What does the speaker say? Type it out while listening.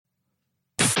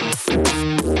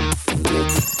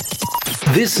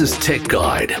This is Tech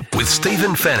Guide with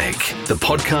Stephen Fennick, the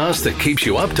podcast that keeps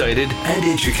you updated and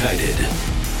educated.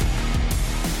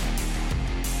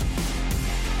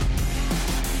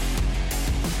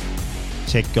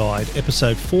 Tech Guide,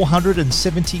 episode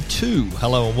 472.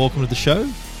 Hello and welcome to the show.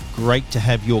 Great to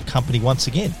have your company once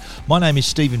again. My name is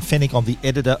Stephen Fennick. I'm the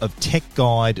editor of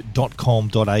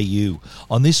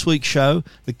techguide.com.au. On this week's show,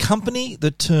 the company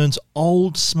that turns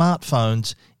old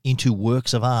smartphones into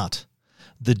works of art.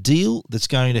 The deal that's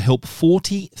going to help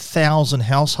 40,000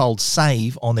 households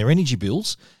save on their energy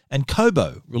bills, and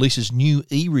Kobo releases new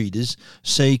e-readers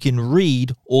so you can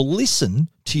read or listen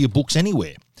to your books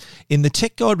anywhere. In the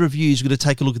Tech Guide reviews, we're going to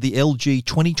take a look at the LG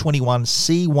 2021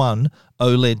 C1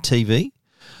 OLED TV.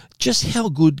 Just how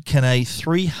good can a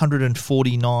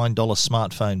 $349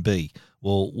 smartphone be?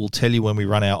 Well, we'll tell you when we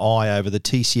run our eye over the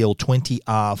TCL 20R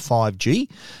 5G,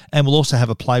 and we'll also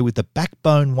have a play with the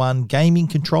Backbone One gaming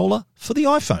controller for the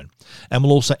iPhone. And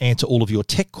we'll also answer all of your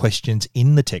tech questions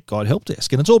in the Tech Guide Help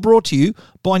Desk. And it's all brought to you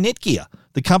by Netgear,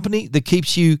 the company that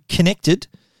keeps you connected,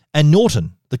 and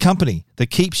Norton, the company that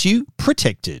keeps you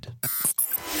protected.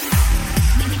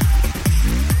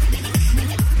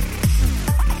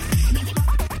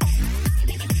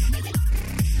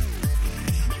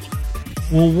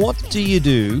 Well, what do you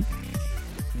do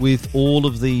with all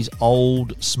of these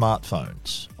old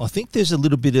smartphones? I think there's a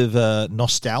little bit of a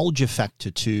nostalgia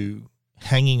factor to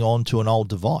hanging on to an old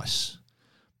device.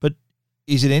 But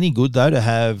is it any good, though, to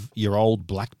have your old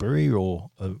BlackBerry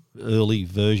or an early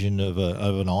version of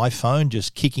an iPhone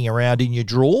just kicking around in your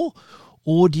drawer?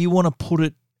 Or do you want to put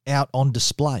it out on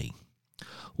display?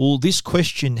 Well, this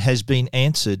question has been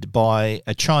answered by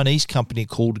a Chinese company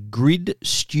called Grid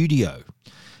Studio.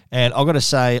 And I've got to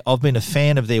say, I've been a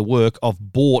fan of their work. I've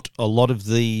bought a lot of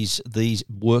these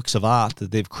works of art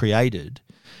that they've created.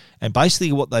 And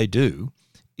basically what they do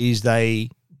is they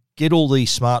get all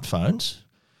these smartphones,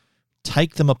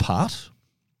 take them apart,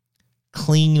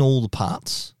 clean all the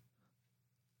parts,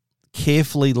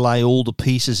 carefully lay all the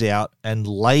pieces out and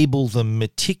label them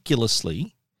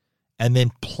meticulously, and then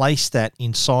place that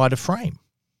inside a frame.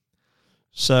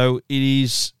 So it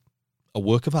is a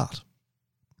work of art.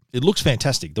 It looks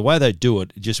fantastic. The way they do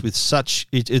it, just with such,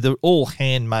 they're all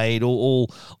handmade, all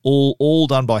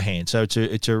done by hand. So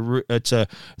it's a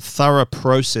thorough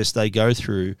process they go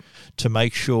through to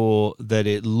make sure that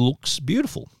it looks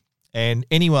beautiful. And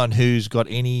anyone who's got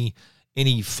any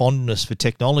fondness for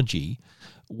technology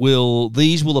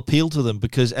these will appeal to them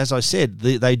because, as I said,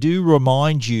 they do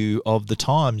remind you of the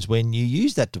times when you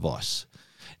use that device.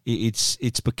 It's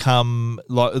become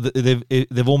like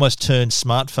they've almost turned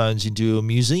smartphones into a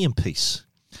museum piece.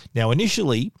 Now,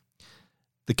 initially,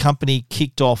 the company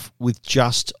kicked off with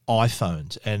just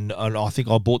iPhones, and I think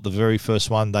I bought the very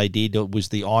first one they did. It was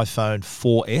the iPhone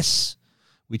 4S,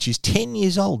 which is 10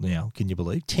 years old now. Can you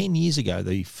believe? 10 years ago,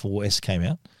 the 4S came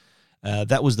out.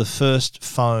 That was the first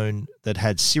phone that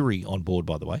had Siri on board,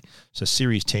 by the way. So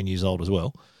Siri's 10 years old as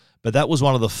well. But that was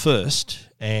one of the first,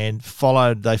 and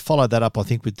they followed that up, I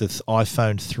think, with the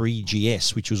iPhone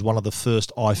 3GS, which was one of the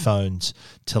first iPhones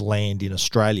to land in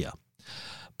Australia.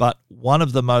 But one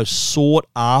of the most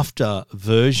sought-after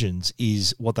versions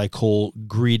is what they call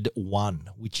Grid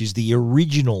 1, which is the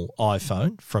original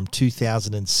iPhone from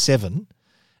 2007,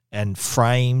 and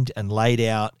framed and laid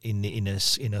out in a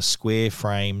square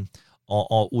frame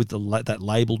with that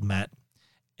labelled mat.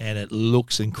 And it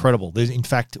looks incredible. In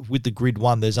fact, with the Grid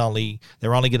 1, they're only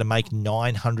going to make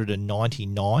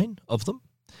 999 of them,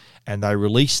 and they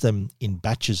release them in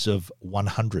batches of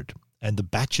 100, and the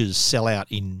batches sell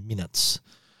out in minutes.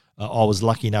 I was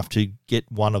lucky enough to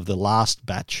get one of the last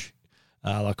batch.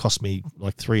 That cost me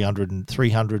like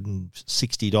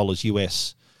 $360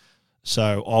 US.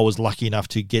 So I was lucky enough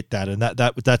to get that, and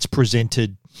that's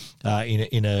presented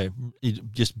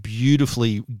just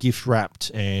beautifully gift wrapped.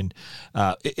 And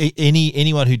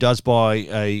anyone who does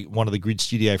buy one of the Grid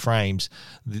Studio frames,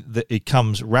 it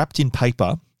comes wrapped in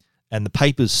paper, and the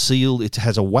paper's sealed. It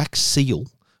has a wax seal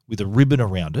with a ribbon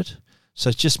around it. So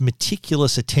it's just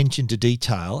meticulous attention to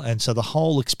detail, and so the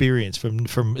whole experience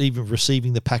from even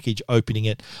receiving the package, opening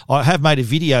it. I have made a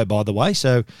video, by the way,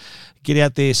 so get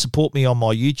out there, support me on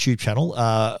my YouTube channel.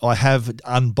 I have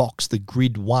unboxed the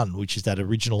Grid 1, which is that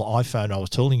original iPhone I was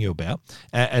telling you about,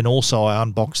 and also I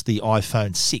unboxed the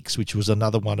iPhone 6, which was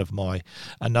another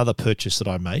purchase that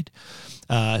I made.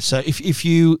 So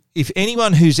if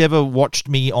anyone who's ever watched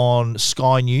me on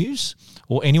Sky News,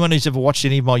 or anyone who's ever watched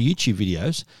any of my YouTube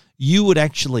videos, you would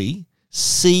actually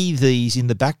see these in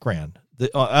the background.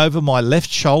 Over my left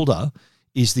shoulder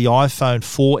is the iPhone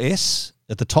 4S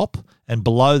at the top, And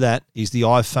below that is the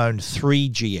iPhone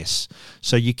 3GS.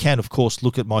 So you can, of course,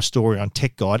 look at my story on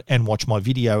Tech Guide and watch my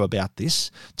video about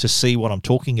this to see what I'm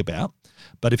talking about.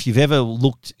 But if you've ever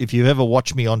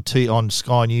watched me on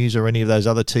Sky News or any of those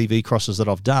other TV crosses that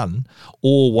I've done,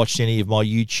 or watched any of my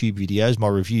YouTube videos, my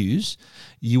reviews,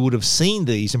 you would have seen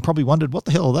these and probably wondered, what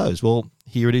the hell are those? Well,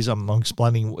 here it is. I'm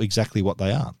explaining exactly what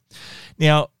they are.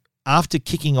 Now, after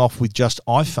kicking off with just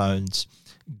iPhones,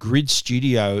 Grid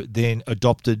Studio then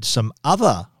adopted some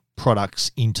other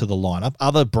products into the lineup,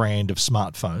 other brand of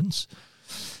smartphones.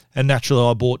 And naturally,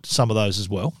 I bought some of those as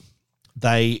well.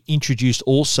 They introduced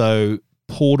also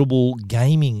portable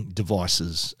gaming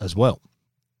devices as well.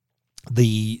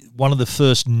 One of the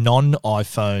first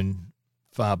non-iPhone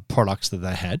products that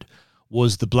they had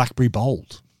was the BlackBerry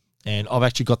Bold, and I've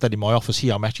actually got that in my office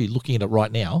here. I'm actually looking at it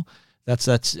right now. That's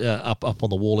up on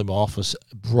the wall in my office,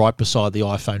 right beside the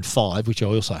iPhone 5, which I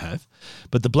also have.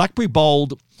 But the BlackBerry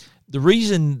Bold, the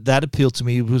reason that appealed to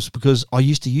me was because I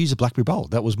used to use a BlackBerry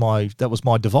Bold. That was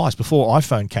my device before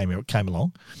iPhone came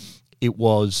along. It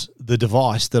was the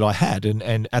device that I had.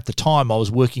 And at the time, I was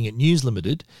working at News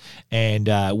Limited, and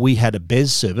we had a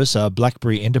BES service, a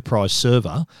BlackBerry Enterprise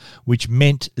server, which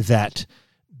meant that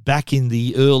back in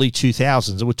the early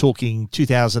 2000s, we're talking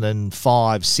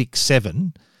 2005, 6,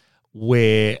 7,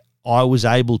 where I was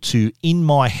able to, in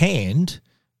my hand,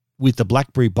 with the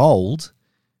BlackBerry Bold,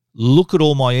 look at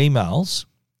all my emails,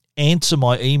 answer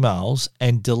my emails,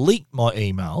 and delete my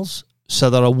emails so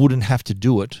that I wouldn't have to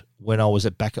do it when I was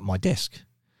back at my desk.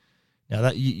 Now,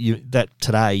 that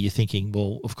today you're thinking,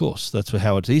 well, of course, that's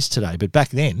how it is today. But back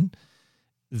then,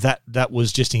 that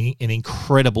was just an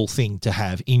incredible thing to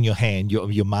have in your hand,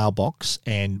 your mailbox,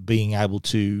 and being able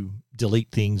to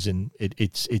delete things, and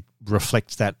it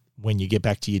reflects that when you get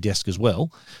back to your desk as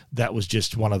well. That was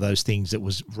just one of those things that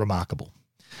was remarkable.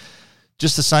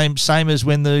 Just the same as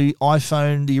when the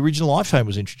original iPhone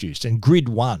was introduced, and Grid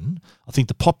 1, I think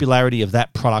the popularity of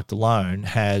that product alone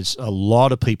has a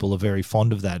lot of people are very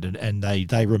fond of that, and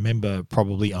they remember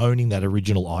probably owning that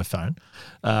original iPhone.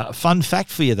 Fun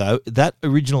fact for you though, that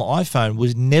original iPhone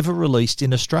was never released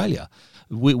in Australia.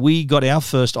 We got our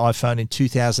first iPhone in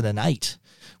 2008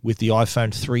 with the iPhone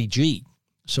 3G.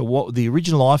 So what the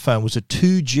original iPhone was a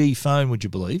 2G phone, would you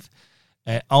believe?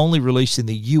 Only released in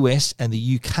the US and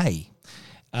the UK.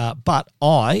 But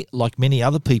I, like many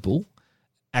other people,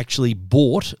 actually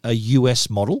bought a US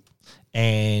model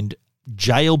and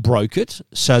jailbroke it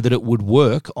so that it would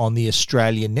work on the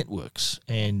Australian networks.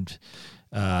 And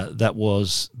that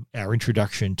was our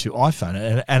introduction to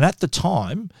iPhone. And at the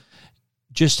time,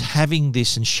 just having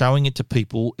this and showing it to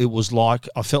people, it was like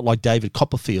I felt like David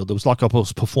Copperfield. It was like I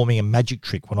was performing a magic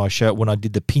trick when I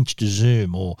did the pinch to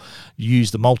zoom or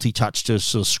used the multi-touch to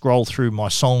sort of scroll through my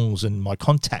songs and my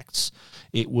contacts.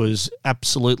 It was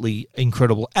absolutely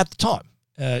incredible at the time.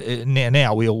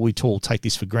 Now we all take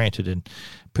this for granted, and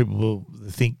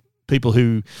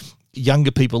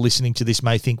younger people listening to this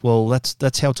may think, well,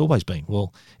 that's how it's always been.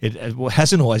 Well, it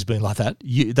hasn't always been like that.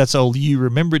 That's all you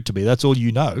remember it to be. That's all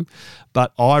you know.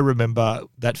 But I remember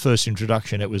that first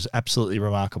introduction. It was absolutely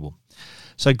remarkable.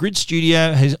 So Grid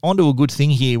Studio has onto a good thing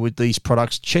here with these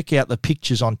products. Check out the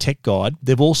pictures on Tech Guide.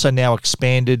 They've also now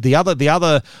expanded the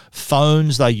other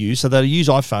phones they use. So they use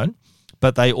iPhone,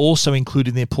 but they also include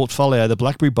in their portfolio the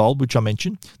BlackBerry Bold, which I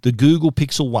mentioned, the Google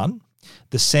Pixel 1,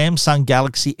 the Samsung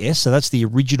Galaxy S, so that's the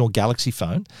original Galaxy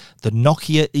phone, the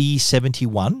Nokia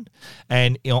E71,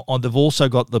 and they've also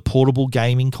got the portable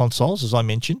gaming consoles, as I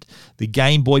mentioned, the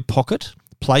Game Boy Pocket,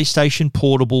 PlayStation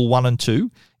Portable 1 and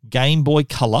 2, Game Boy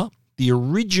Color, the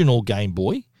original Game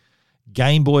Boy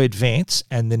Advance,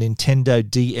 and the Nintendo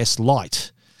DS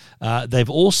Lite. They've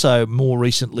also more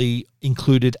recently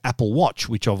included Apple Watch,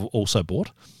 which I've also bought.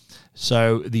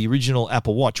 So the original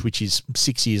Apple Watch, which is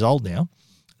 6 years old now,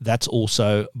 that's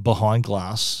also behind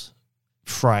glass,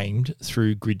 framed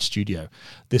through Grid Studio.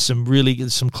 There's some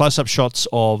close-up shots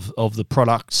of the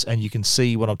products, and you can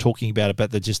see what I'm talking about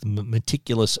the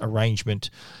meticulous arrangement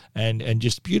and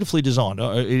just beautifully designed.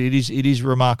 It is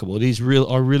remarkable. It is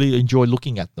real. I really enjoy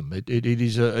looking at them. It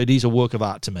is a work of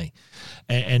art to me,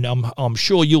 and I'm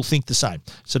sure you'll think the same.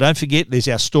 So don't forget, there's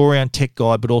our story on Tech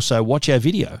Guide, but also watch our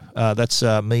video. That's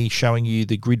me showing you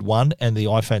the Grid 1 and the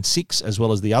iPhone 6 as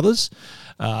well as the others.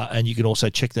 And you can also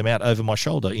check them out over my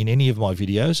shoulder in any of my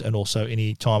videos, and also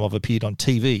any time I've appeared on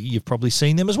TV, you've probably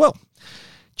seen them as well.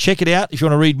 Check it out. If you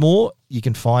want to read more, you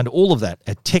can find all of that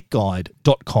at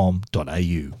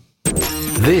techguide.com.au.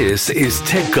 This is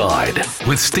Tech Guide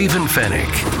with Stephen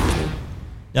Fennick.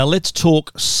 Now let's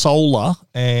talk solar,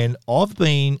 and I've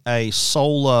been a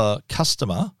solar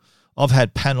customer I've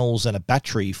had panels and a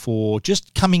battery for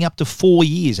just coming up to 4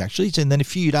 years, actually. And then a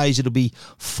few days, it'll be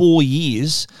 4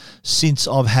 years since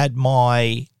I've had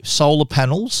my solar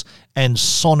panels and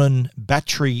Sonnen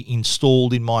battery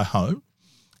installed in my home.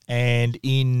 And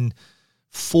in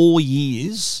 4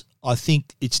 years, I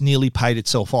think it's nearly paid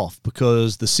itself off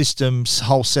because the system's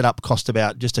whole setup cost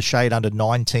about just a shade under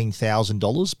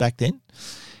 $19,000 back then.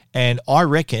 And I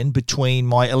reckon between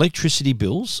my electricity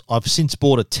bills, I've since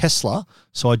bought a Tesla,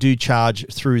 so I do charge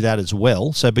through that as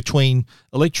well. So between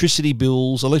electricity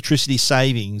bills, electricity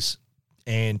savings,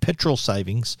 and petrol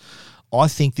savings, I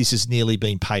think this has nearly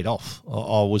been paid off.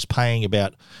 I was paying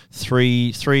about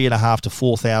 $3,500 to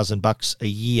 $4,000 a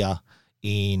year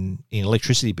in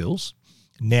electricity bills.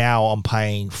 Now I'm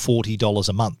paying $40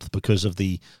 a month because of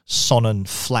the Sonnen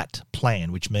flat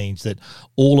plan, which means that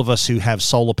all of us who have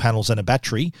solar panels and a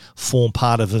battery form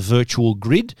part of a virtual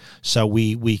grid, so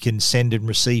we can send and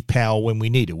receive power when we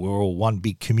need it. We're all one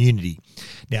big community.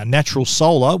 Now, Natural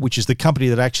Solar, which is the company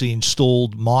that actually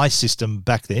installed my system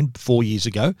back then, 4 years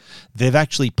ago, they've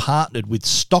actually partnered with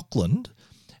Stockland,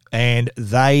 and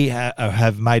they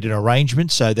have made an arrangement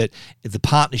so that the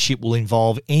partnership will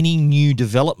involve any new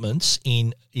developments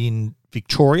in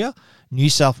Victoria, New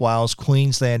South Wales,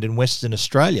 Queensland and Western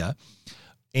Australia.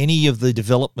 Any of the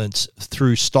developments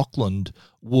through Stockland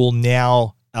will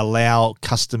now allow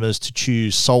customers to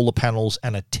choose solar panels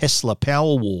and a Tesla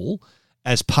Powerwall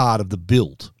as part of the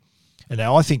build. And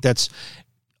now I think it's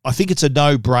a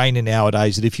no-brainer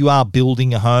nowadays that if you are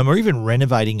building a home or even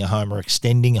renovating a home or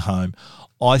extending a home,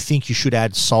 I think you should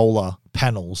add solar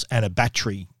panels and a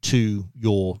battery to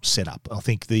your setup. I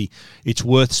think it's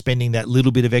worth spending that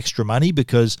little bit of extra money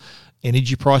because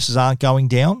energy prices aren't going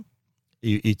down.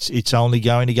 It's only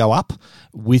going to go up.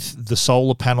 With the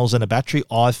solar panels and a battery,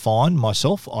 I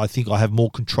think I have more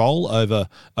control over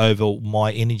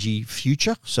my energy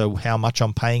future. So how much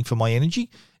I'm paying for my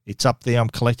energy, it's up there. I'm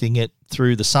collecting it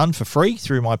through the sun for free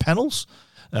through my panels.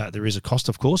 There is a cost,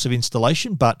 of course, of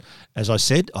installation, but as I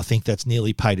said, I think that's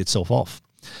nearly paid itself off.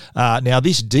 Now,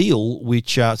 this deal,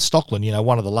 which Stockland,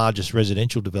 one of the largest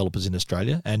residential developers in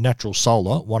Australia, and Natural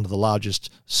Solar, one of the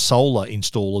largest solar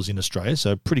installers in Australia,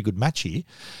 so pretty good match here,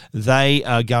 they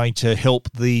are going to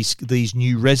help these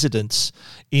new residents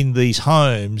in these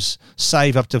homes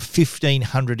save up to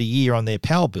 $1,500 a year on their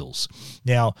power bills.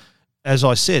 Now, as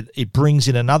I said, it brings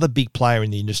in another big player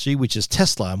in the industry, which is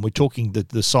Tesla, and we're talking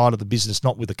the side of the business,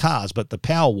 not with the cars, but the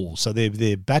Powerwall, so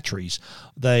their batteries.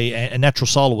 And Natural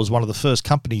Solar was one of the first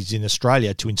companies in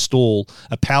Australia to install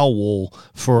a Powerwall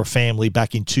for a family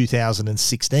back in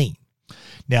 2016.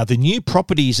 Now, the new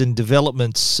properties and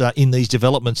developments in these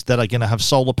developments that are going to have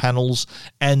solar panels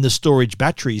and the storage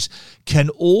batteries can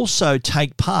also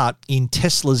take part in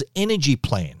Tesla's energy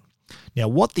plan. Now,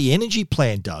 what the energy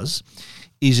plan does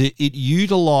is it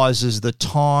utilizes the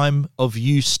time of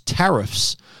use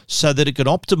tariffs so that it can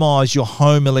optimize your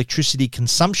home electricity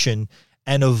consumption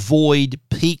and avoid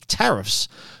peak tariffs.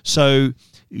 So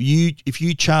if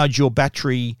you charge your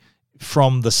battery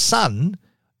from the sun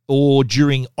or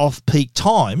during off-peak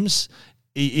times,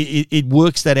 it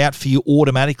works that out for you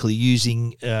automatically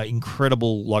using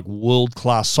incredible,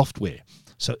 world-class software.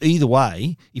 So either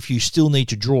way, if you still need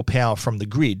to draw power from the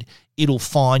grid, it'll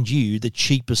find you the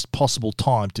cheapest possible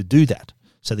time to do that.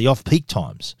 So the off-peak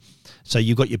times. So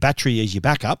you've got your battery as your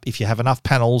backup. If you have enough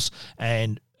panels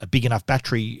and a big enough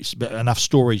battery, enough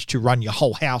storage to run your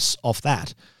whole house off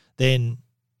that, then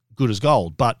good as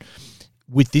gold. But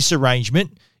with this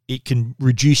arrangement, it can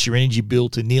reduce your energy bill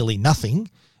to nearly nothing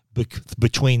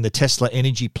between the Tesla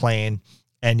energy plan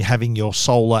and having your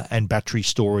solar and battery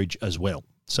storage as well.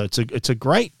 So it's a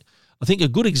great, I think, a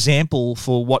good example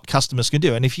for what customers can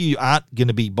do. And if you aren't going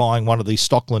to be buying one of these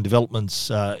Stockland developments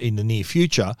in the near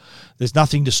future, there's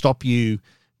nothing to stop you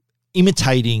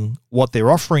imitating what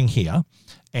they're offering here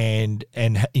and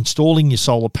installing your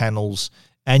solar panels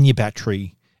and your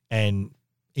battery and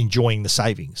enjoying the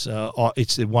savings.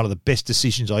 It's one of the best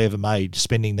decisions I ever made,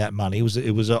 spending that money.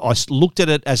 I looked at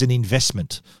it as an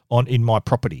investment in my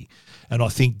property. And I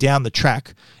think down the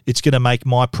track, it's going to make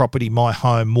my property, my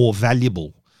home, more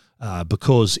valuable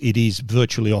because it is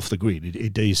virtually off the grid.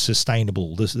 It is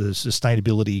sustainable. The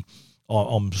sustainability,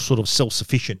 I'm sort of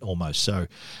self-sufficient almost. So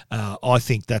I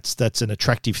think that's an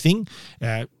attractive thing.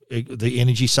 The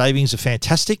energy savings are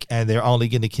fantastic, and they're only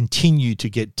going to continue to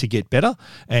get better.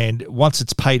 And once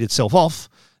it's paid itself off,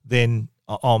 then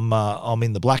I'm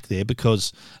in the black there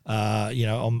because I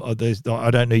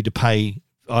don't need to pay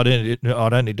I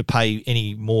don't need to pay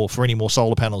any more for any more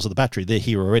solar panels of the battery. They're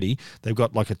here already. They've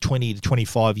got like a 20 to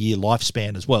 25 year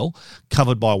lifespan as well,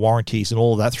 covered by warranties and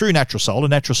all of that through Natural Solar.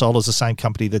 Natural Solar is the same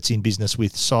company that's in business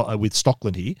with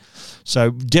Stockland here.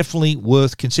 So definitely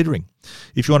worth considering.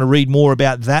 If you want to read more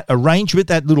about that arrangement,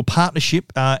 that little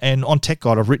partnership, and on Tech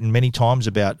Guide, I've written many times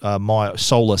about my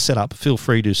solar setup. Feel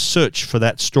free to search for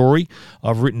that story.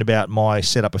 I've written about my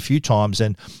setup a few times,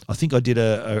 and I think I did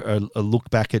a look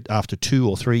back at after 2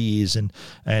 or 3 years and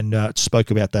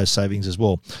spoke about those savings as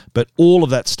well. But all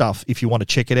of that stuff, if you want to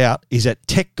check it out, is at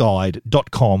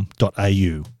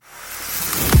techguide.com.au.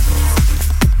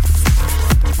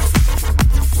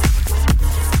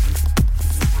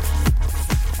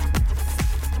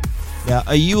 Now,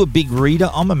 are you a big reader?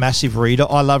 I'm a massive reader.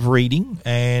 I love reading,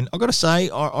 and I've got to say,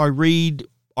 I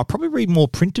probably read more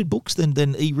printed books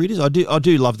than e-readers. I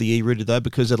do love the e-reader though,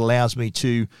 because it allows me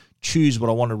to choose what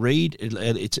I want to read.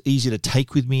 It's easy to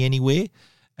take with me anywhere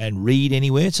and read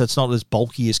anywhere, so it's not as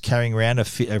bulky as carrying around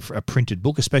a printed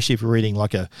book, especially if you're reading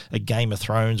like a Game of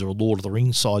Thrones or a Lord of the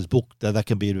Rings size book. That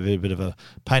can be a bit of a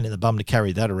pain in the bum to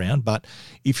carry that around. But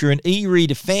if you're an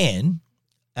e-reader fan,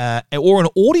 or an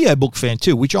audiobook fan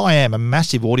too, which I am, a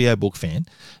massive audiobook fan,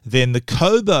 then the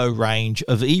Kobo range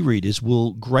of e-readers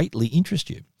will greatly interest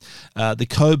you. The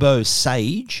Kobo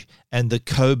Sage and the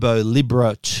Kobo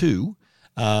Libra 2,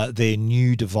 they're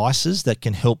new devices that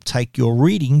can help take your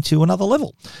reading to another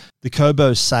level. The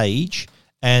Kobo Sage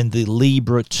and the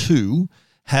Libra 2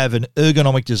 have an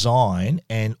ergonomic design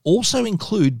and also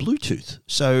include Bluetooth.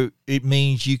 So it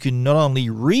means you can not only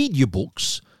read your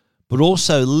books, but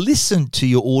also listen to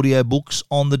your audiobooks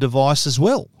on the device as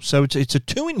well. So it's a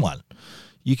two-in-one.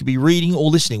 You can be reading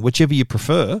or listening, whichever you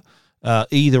prefer,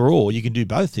 either or. You can do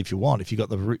both if you want, if you've got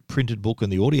the printed book and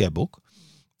the audiobook.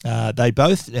 They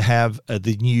both have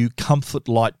the new Comfort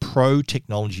Light Pro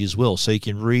technology as well, so you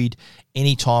can read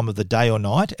any time of the day or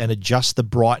night and adjust the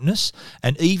brightness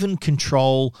and even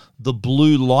control the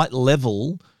blue light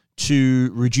level to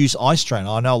reduce eye strain.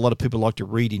 I know a lot of people like to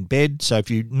read in bed, so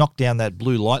if you knock down that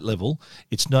blue light level,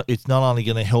 it's not only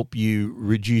going to help you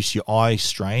reduce your eye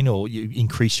strain or you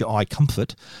increase your eye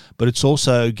comfort, but it's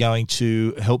also going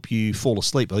to help you fall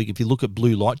asleep. I think if you look at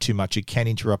blue light too much, it can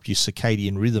interrupt your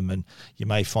circadian rhythm, and you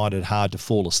may find it hard to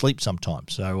fall asleep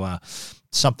sometimes. So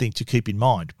something to keep in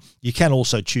mind. You can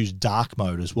also choose dark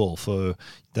mode as well.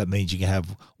 That means you can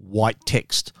have white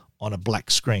text on a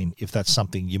black screen if that's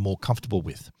something you're more comfortable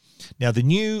with. Now, the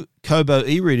new Kobo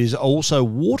e-readers are also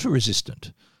water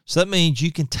resistant. So that means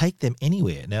you can take them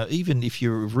anywhere. Now, even if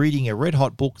you're reading a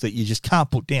red-hot book that you just can't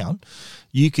put down,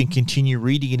 you can continue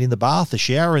reading it in the bath, the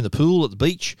shower, in the pool, at the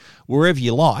beach, wherever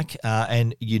you like,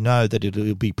 and you know that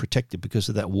it'll be protected because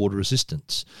of that water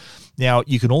resistance. Now,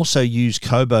 you can also use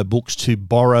Kobo books to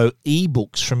borrow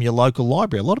e-books from your local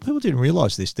library. A lot of people didn't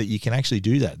realise this, that you can actually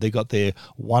do that. They've got their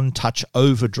one-touch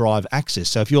overdrive access.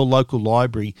 So if your local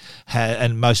library,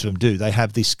 and most of them do, they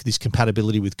have this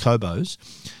compatibility with Kobo's,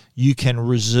 you can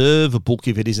reserve a book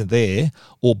if it isn't there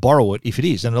or borrow it if it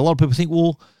is. And a lot of people think,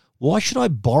 well, why should I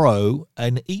borrow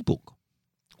an ebook?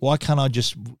 Why can't I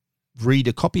just read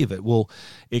a copy of it? Well,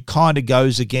 it kind of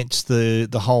goes against the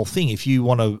whole thing. If you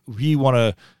want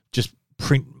to just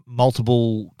print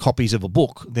multiple copies of a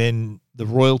book, then the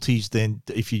royalties, then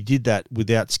if you did that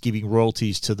without giving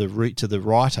royalties to the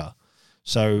writer,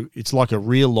 so it's like a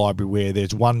real library where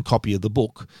there's one copy of the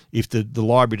book. If the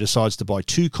library decides to buy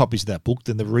 2 copies of that book,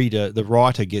 then the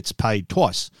writer gets paid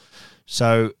twice.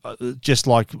 So just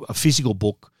like a physical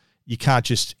book, you can't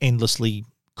just endlessly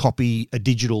copy a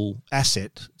digital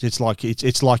asset. It's like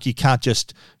you can't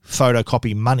just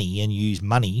photocopy money and use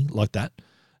money like that.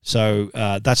 So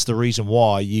that's the reason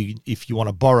why if you want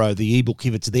to borrow the ebook,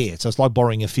 if it's there. So it's like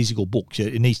borrowing a physical book.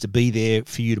 It needs to be there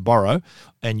for you to borrow,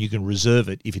 and you can reserve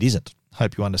it if it isn't.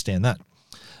 Hope you understand that.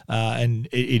 And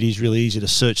it is really easy to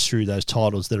search through those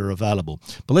titles that are available.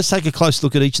 But let's take a close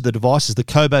look at each of the devices. The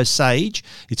Kobo Sage,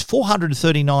 it's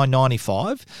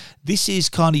 $439.95. This is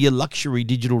kind of your luxury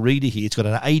digital reader here. It's got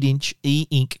an 8-inch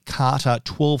e-ink Carta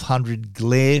 1200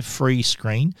 glare-free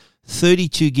screen,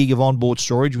 32 gig of onboard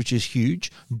storage, which is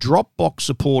huge. Dropbox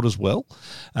support as well.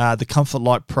 The Comfort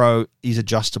Light Pro is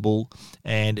adjustable,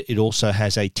 and it also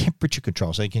has a temperature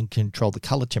control, so you can control the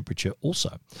color temperature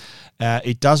also.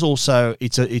 It does also,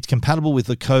 it's compatible with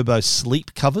the Kobo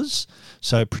sleep covers,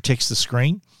 so it protects the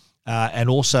screen. And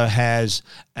also has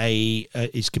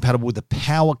is compatible with the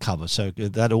power cover, so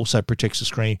that also protects the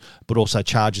screen, but also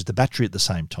charges the battery at the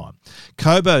same time.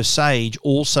 Kobo Sage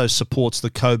also supports the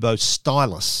Kobo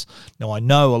Stylus. Now, I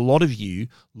know a lot of you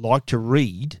like to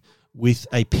read with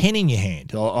a pen in your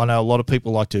hand. I know a lot of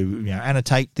people like to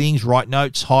annotate things, write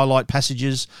notes, highlight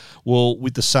passages. Well,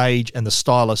 with the Sage and the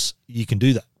stylus, you can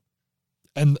do that.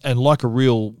 And like a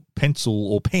real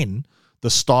pencil or pen, the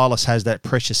stylus has that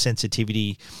pressure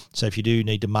sensitivity. So if you do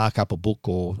need to mark up a book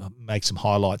or make some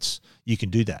highlights, you can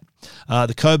do that.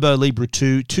 The Kobo Libra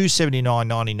 2,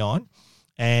 $279.99.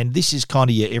 And this is kind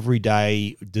of your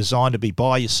everyday, designed to be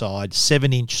by your side,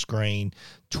 7-inch screen,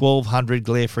 1200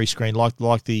 glare-free screen, like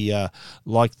the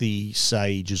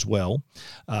Sage as well,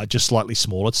 just slightly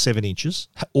smaller. It's 7 inches.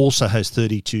 Also has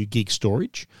 32 gig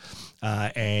storage,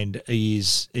 and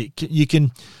you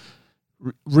can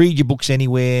read your books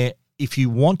anywhere. If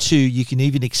you want to, you can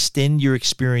even extend your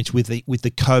experience with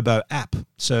the Kobo app.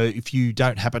 So if you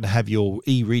don't happen to have your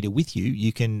e-reader with you,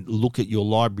 you can look at your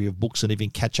library of books and even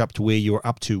catch up to where you're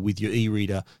up to with your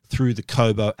e-reader through the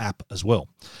Kobo app as well.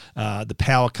 The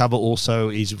power cover also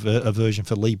is a version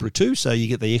for Libra 2, so you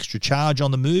get the extra charge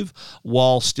on the move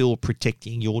while still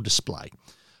protecting your display.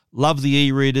 Love the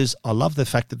e-readers. I love the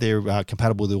fact that they're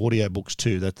compatible with the audio books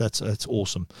too. That's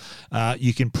awesome.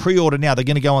 You can pre-order now. They're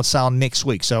going to go on sale next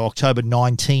week. So October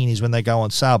 19 is when they go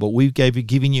on sale. But we've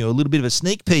given you a little bit of a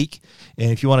sneak peek.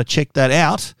 And if you want to check that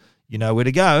out, you know where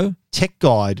to go.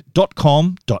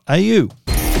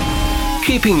 techguide.com.au.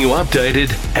 Keeping you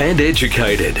updated and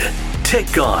educated.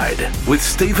 Tech Guide with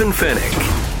Stephen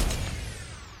Fennick.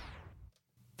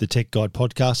 The Tech Guide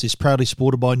podcast is proudly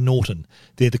supported by Norton.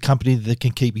 They're the company that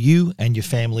can keep you and your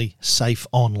family safe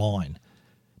online.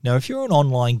 Now, if you're an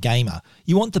online gamer,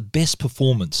 you want the best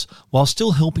performance while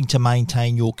still helping to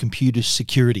maintain your computer's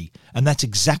security, and that's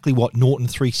exactly what Norton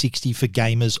 360 for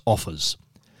Gamers offers.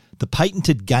 The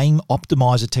patented Game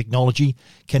Optimizer technology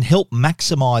can help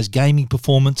maximize gaming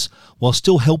performance while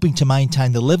still helping to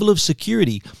maintain the level of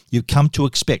security you've come to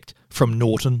expect from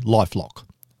Norton LifeLock.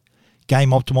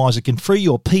 Game Optimizer can free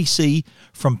your PC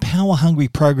from power-hungry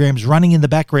programs running in the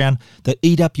background that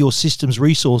eat up your system's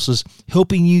resources,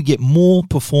 helping you get more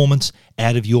performance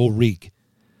out of your rig.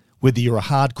 Whether you're a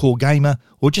hardcore gamer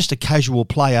or just a casual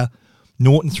player,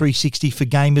 Norton 360 for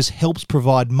Gamers helps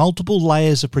provide multiple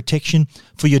layers of protection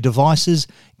for your devices,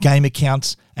 game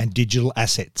accounts, and digital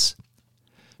assets.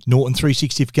 Norton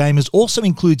 360 for Gamers also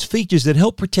includes features that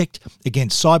help protect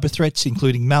against cyber threats,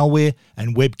 including malware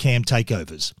and webcam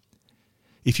takeovers.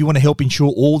 If you want to help ensure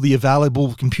all the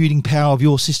available computing power of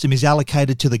your system is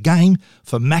allocated to the game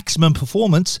for maximum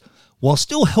performance, while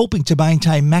still helping to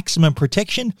maintain maximum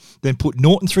protection, then put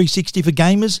Norton 360 for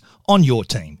Gamers on your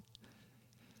team.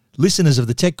 Listeners of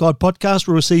the Tech Guide podcast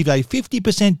will receive a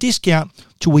 50% discount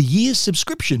to a year's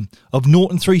subscription of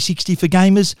Norton 360 for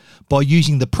Gamers by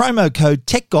using the promo code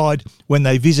TechGuide when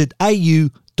they visit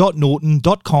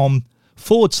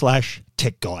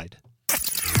au.norton.com/TechGuide.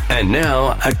 And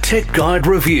now, a Tech Guide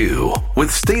review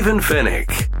with Stephen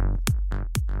Fennick.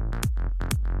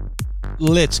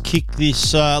 Let's kick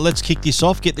this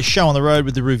off. Get the show on the road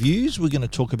with the reviews. We're going to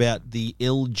talk about the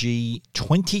LG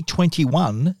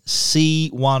 2021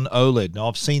 C1 OLED. Now,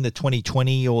 I've seen the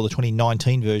 2020 or the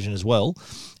 2019 version as well,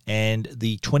 and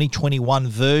the 2021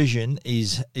 version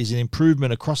is an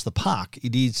improvement across the park.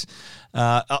 It is,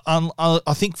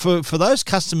 I think, for those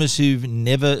customers who've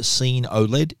never seen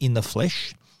OLED in the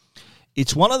flesh,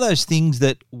 it's one of those things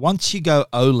that once you go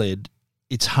OLED,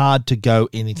 it's hard to go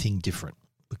anything different,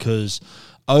 because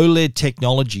OLED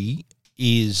technology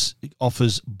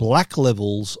offers black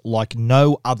levels like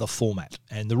no other format.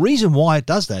 And the reason why it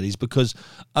does that is because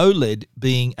OLED,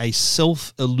 being a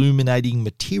self-illuminating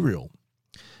material,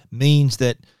 means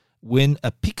that when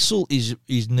a pixel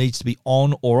needs to be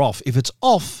on or off, if it's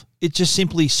off, it just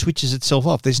simply switches itself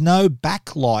off. There's no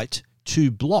backlight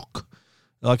to block,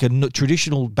 like a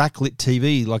traditional backlit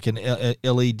TV, like an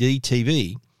LED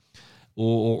TV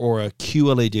or a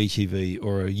QLED TV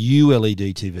or a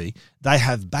ULED TV. They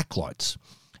have backlights.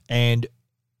 And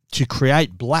to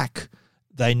create black,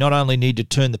 they not only need to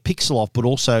turn the pixel off, but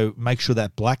also make sure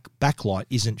that black backlight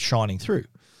isn't shining through.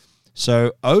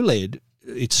 So OLED,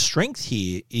 its strength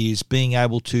here is being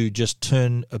able to just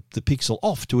turn the pixel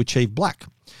off to achieve black.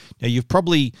 Now, you've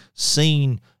probably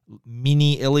seen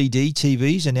mini LED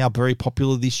TVs are now very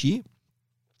popular this year.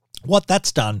 What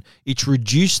that's done, it's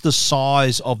reduced the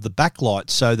size of the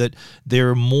backlight so that there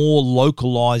are more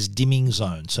localized dimming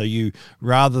zones. So you,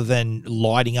 rather than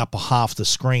lighting up half the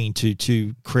screen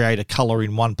to create a color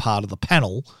in one part of the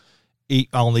panel, it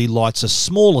only lights a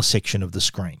smaller section of the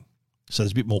screen. So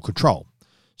there's a bit more control.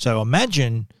 So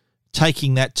imagine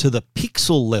taking that to the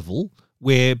pixel level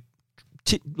where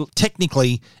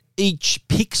technically each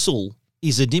pixel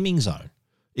is a dimming zone.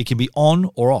 It can be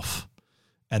on or off.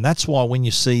 And that's why when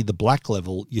you see the black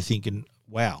level, you're thinking,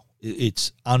 wow,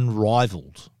 It's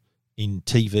unrivaled in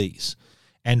TVs.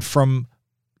 And from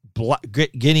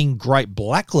getting great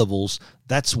black levels,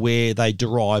 that's where they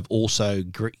derive also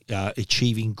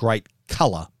achieving great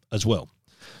color as well.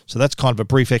 So that's kind of a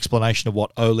brief explanation of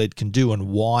what OLED can do and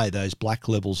why those black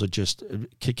levels are just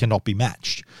cannot be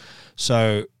matched.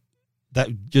 So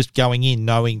that just going in,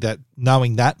 knowing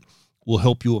that will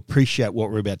help you appreciate what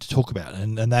we're about to talk about.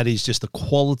 And that is just the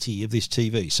quality of this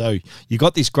TV. So you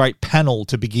got this great panel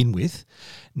to begin with.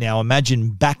 Now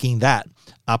imagine backing that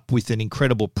up with an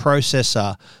incredible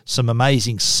processor, some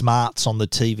amazing smarts on the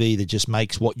TV that just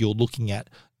makes what you're looking at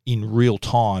in real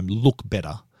time look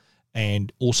better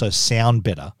and also sound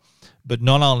better. But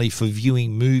not only for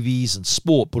viewing movies and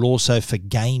sport, but also for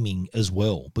gaming as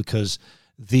well, because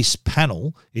this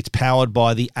panel, it's powered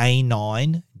by the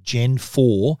A9 Gen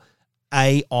 4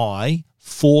 AI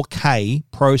 4K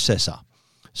processor.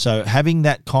 So having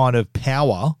that kind of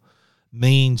power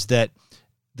means that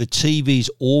the TV's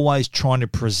always trying to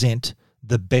present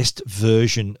the best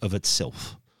version of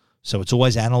itself. So it's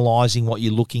always analyzing what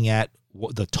you're looking at,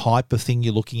 what the type of thing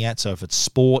you're looking at. So if it's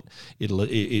sport,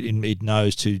 it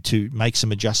knows to make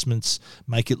some adjustments,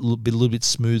 make it a little bit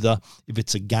smoother. If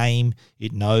it's a game,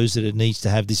 it knows that it needs to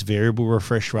have this variable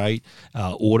refresh rate,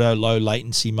 auto low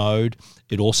latency mode.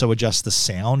 It also adjusts the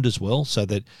sound as well, so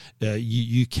that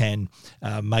you can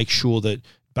make sure that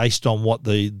based on what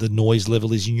the noise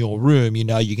level is in your room, you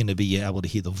know you're going to be able to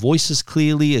hear the voices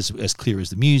clearly, as clear as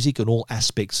the music and all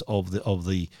aspects of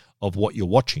what you're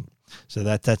watching. So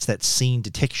that's that scene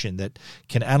detection that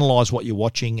can analyze what you're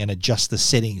watching and adjust the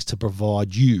settings to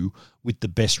provide you with the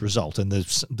best result. And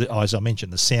as I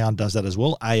mentioned, the sound does that as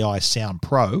well. AI Sound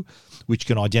Pro, which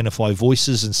can identify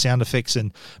voices and sound effects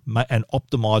and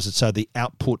optimize it so the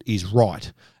output is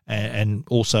right. And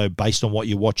also based on what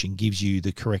you're watching gives you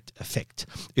the correct effect.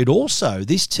 This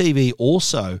TV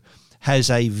also has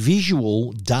a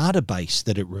visual database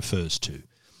that it refers to.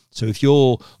 So if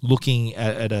you're looking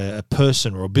at a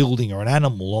person or a building or an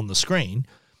animal on the screen,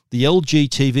 the LG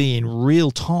TV in real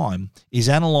time is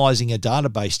analyzing a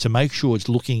database to make sure it's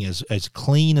looking as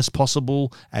clean as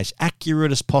possible, as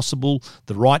accurate as possible,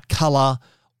 the right color,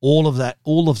 all of that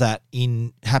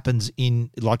happens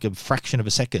in like a fraction of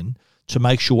a second to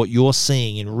make sure what you're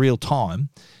seeing in real time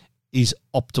is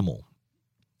optimal.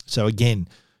 So again,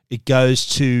 it goes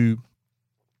to,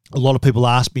 a lot of people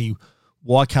ask me,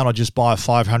 why can't I just buy a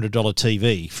 $500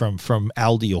 TV from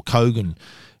Aldi or Kogan?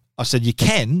 I said, you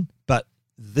can, but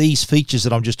these features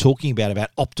that I'm just talking about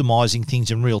optimizing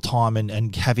things in real time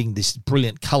and having this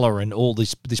brilliant color and all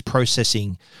this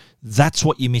processing, that's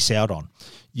what you miss out on.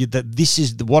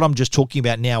 What I'm just talking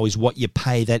about now is what you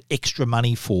pay that extra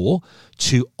money for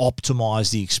to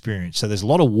optimize the experience. So there's a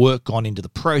lot of work gone into the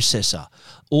processor,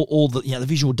 all the the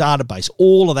visual database,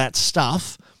 all of that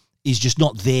stuff is just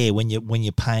not there when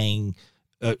you're paying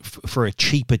for a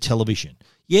cheaper television.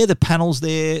 Yeah, the panel's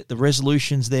there, the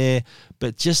resolution's there,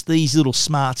 but just these little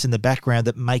smarts in the background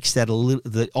that makes that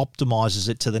that optimizes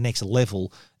it to the next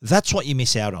level. That's what you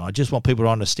miss out on. I just want people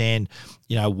to understand,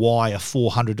 why a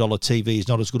 $400 TV is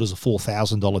not as good as a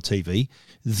 $4,000 TV.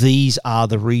 These are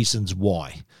the reasons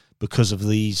why. Because of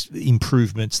these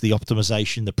improvements, the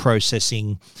optimization, the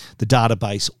processing, the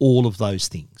database, all of those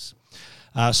things.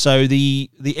 So the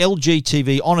LG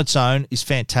TV on its own is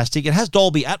fantastic. It has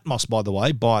Dolby Atmos, by the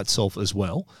way, by itself as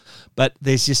well. But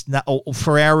there's just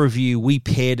for our review, we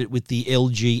paired it with the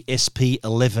LG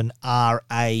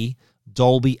SP11RA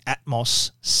Dolby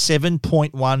Atmos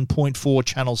 7.1.4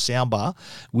 channel soundbar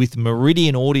with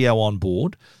Meridian audio on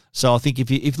board. So I think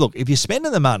if you're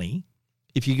spending the money,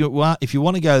 if you want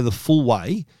to go the full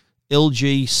way,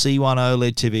 LG C1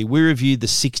 OLED TV, we reviewed the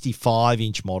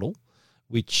 65-inch model,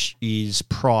 which is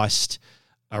priced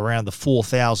around the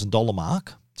 $4,000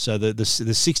 mark. So the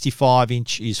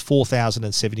 65-inch is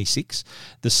 $4,076.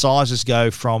 The sizes go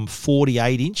from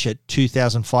 48-inch at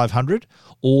 $2,500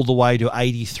 all the way to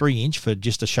 83-inch for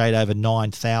just a shade over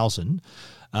 $9,000.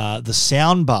 The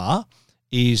soundbar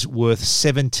is worth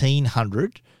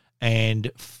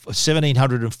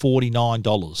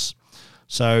 $1,749.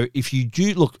 So if you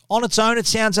do look on its own, it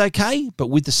sounds okay, but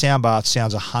with the soundbar, it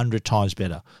sounds 100 times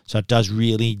better. So it does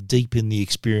really deepen the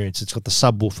experience. It's got the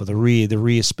subwoofer, the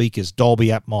rear speakers, Dolby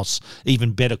Atmos,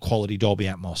 even better quality Dolby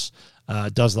Atmos.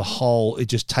 Does the whole, it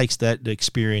just takes that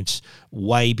experience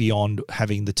way beyond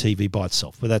having the TV by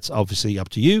itself. But that's obviously up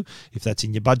to you. If that's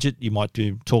in your budget, you might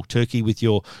talk turkey with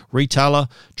your retailer,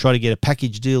 try to get a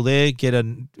package deal there,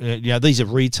 these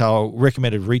are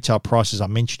recommended retail prices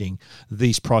I'm mentioning.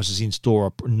 These prices in store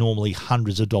are normally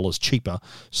hundreds of dollars cheaper.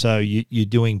 So you're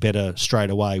doing better straight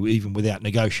away, even without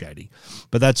negotiating.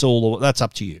 But that's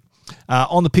up to you.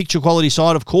 On the picture quality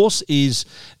side, of course, is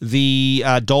the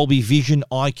Dolby Vision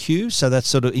IQ. So that's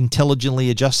sort of intelligently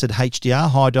adjusted HDR,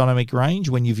 high dynamic range,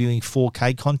 when you're viewing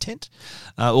 4K content.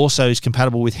 Also is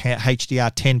compatible with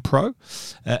HDR10 Pro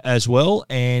as well.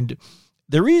 And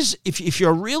there is, if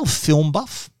you're a real film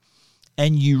buff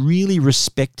and you really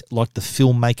respect like the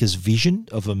filmmaker's vision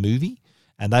of a movie,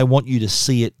 and they want you to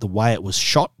see it the way it was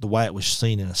shot, the way it was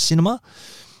seen in a cinema,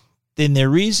 then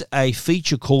there is a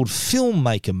feature called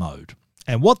Filmmaker Mode.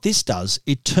 And what this does,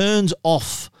 it turns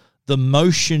off the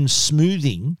motion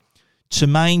smoothing to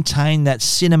maintain that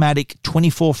cinematic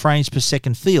 24 frames per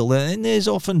second feel. And there's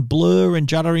often blur and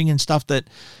juddering and stuff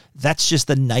that's just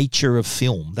the nature of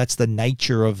film. That's the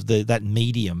nature of that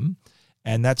medium.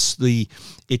 And it's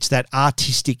that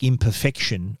artistic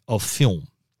imperfection of film.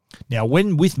 Now,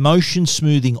 when with motion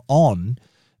smoothing on,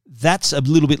 that's a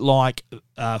little bit like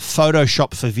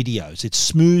Photoshop for videos. It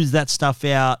smooths that stuff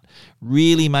out,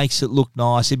 really makes it look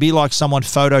nice. It'd be like someone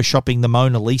Photoshopping the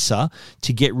Mona Lisa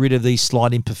to get rid of these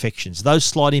slight imperfections. Those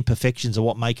slight imperfections are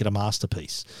what make it a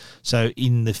masterpiece. So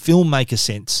in the filmmaker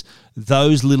sense,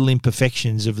 those little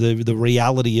imperfections of the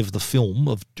reality of the film,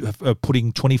 of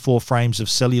putting 24 frames of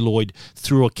celluloid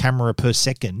through a camera per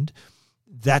second,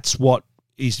 that's who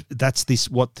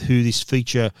this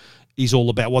feature is all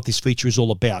about, what this feature is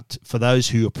all about. For those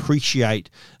who appreciate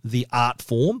the art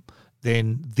form,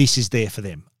 then this is there for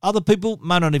them. Other people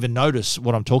may not even notice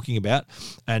what I'm talking about,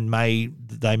 and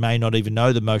they may not even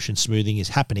know the motion smoothing is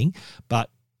happening, but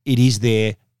it is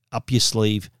there up your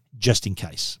sleeve just in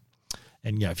case.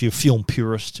 And if you're a film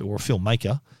purist or a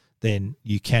filmmaker, then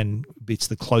it's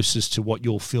the closest to what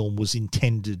your film was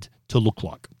intended to look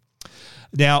like.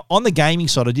 Now, on the gaming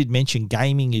side, I did mention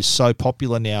gaming is so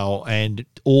popular now, and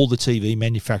all the TV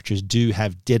manufacturers do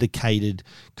have dedicated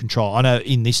control. I know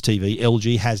in this TV,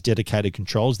 LG has dedicated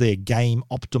controls. Their Game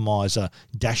Optimizer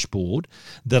dashboard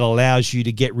that allows you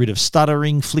to get rid of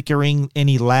stuttering, flickering,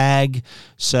 any lag.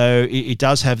 So it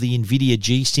does have the NVIDIA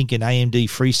G-Sync and AMD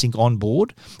FreeSync on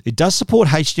board. It does support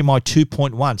HDMI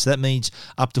 2.1, so that means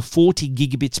up to 40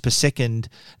 gigabits per second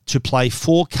to play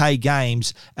 4K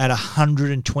games at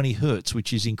 120 hertz,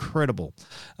 which is incredible.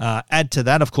 Add to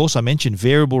that, of course, I mentioned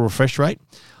variable refresh rate,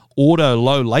 auto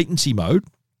low latency mode.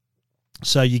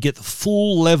 So you get the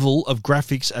full level of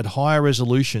graphics at higher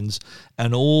resolutions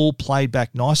and all played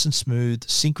back nice and smooth,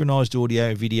 synchronized audio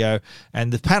and video.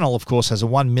 And the panel, of course, has a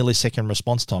 1 millisecond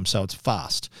response time, so it's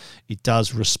fast. It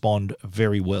does respond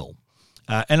very well.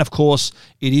 And, of course,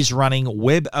 it is running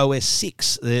WebOS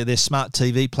 6, their smart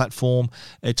TV platform.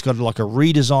 It's got like a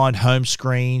redesigned home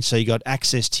screen, so you got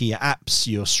access to your apps,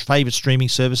 your favorite streaming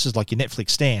services like your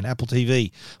Netflix, Stan, Apple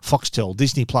TV, Foxtel,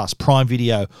 Disney+, Prime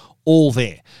Video, all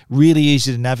there. Really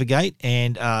easy to navigate,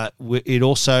 and it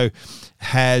also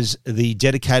has the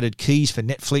dedicated keys for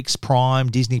Netflix,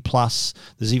 Prime, Disney+.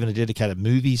 There's even a dedicated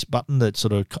movies button that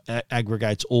sort of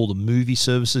aggregates all the movie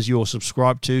services you're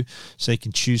subscribed to, so you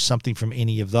can choose something from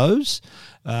any of those.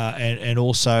 And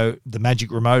also the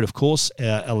Magic Remote, of course,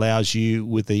 allows you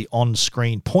with the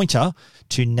on-screen pointer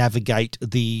to navigate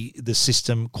the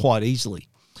system quite easily.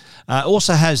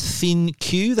 Also has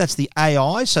ThinQ, that's the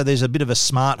AI, so there's a bit of a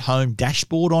smart home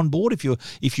dashboard on board if you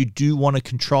do want to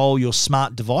control your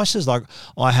smart devices. Like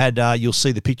I had, you'll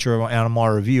see the picture out of my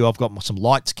review. I've got some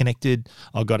lights connected.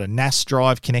 I've got a NAS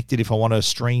drive connected. If I want to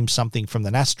stream something from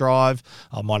the NAS drive,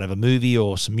 I might have a movie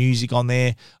or some music on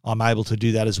there. I'm able to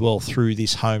do that as well through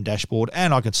this home dashboard,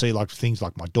 and I can see like things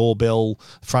like my doorbell,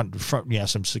 front,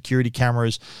 some security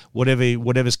cameras,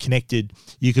 whatever's connected.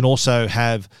 You can also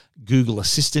have Google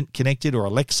Assistant connected, or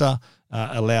Alexa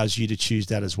allows you to choose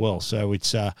that as well. So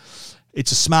it's a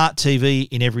smart TV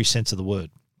in every sense of the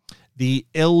word. The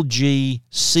LG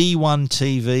C1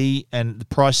 TV, and the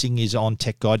pricing is on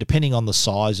Tech Guide, depending on the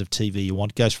size of TV you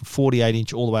want. It goes from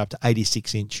 48-inch all the way up to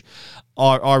 86-inch.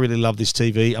 I really love this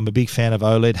TV. I'm a big fan of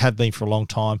OLED, have been for a long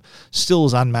time. Still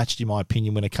is unmatched, in my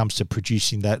opinion, when it comes to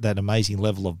producing that amazing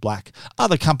level of black.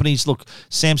 Other companies, look,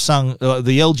 Samsung,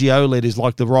 the LG OLED is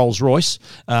like the Rolls-Royce.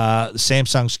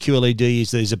 Samsung's QLED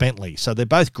is a Bentley. So they're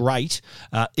both great.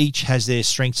 Each has their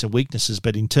strengths and weaknesses,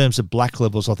 but in terms of black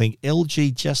levels, I think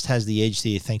LG just has the edge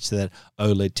there thanks to that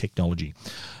OLED technology.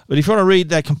 But if you want to read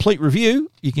that complete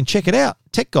review, you can check it out,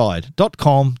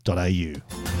 techguide.com.au.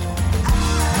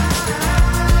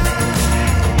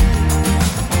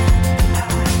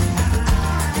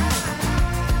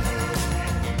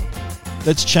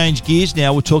 Let's change gears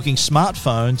now. We're talking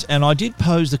smartphones, and I did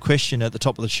pose the question at the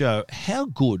top of the show, how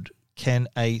good can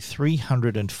a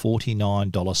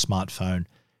 $349 smartphone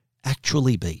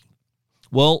actually be?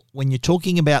 Well, when you're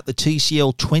talking about the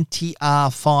TCL 20R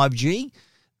 5G,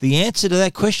 The answer to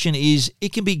that question is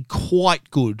it can be quite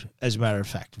good, as a matter of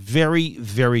fact. Very,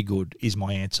 very good is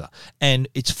my answer. And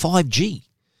it's 5G,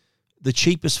 the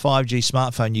cheapest 5G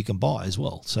smartphone you can buy as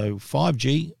well. So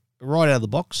 5G right out of the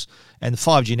box. And the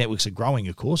 5G networks are growing,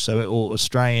 of course, so all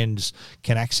Australians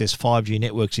can access 5G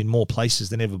networks in more places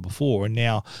than ever before. And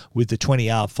now with the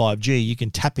 20R 5G, you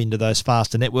can tap into those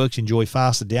faster networks, enjoy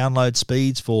faster download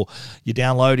speeds for your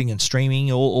downloading and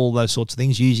streaming, all those sorts of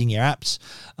things, using your apps.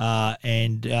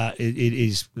 It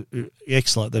is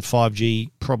excellent that 5G,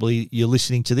 probably you're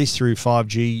listening to this through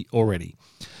 5G already.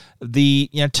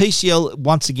 TCL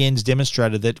once again has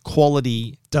demonstrated that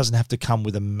quality doesn't have to come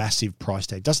with a massive price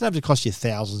tag. It doesn't have to cost you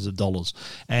thousands of dollars.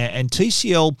 And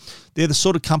TCL, they're the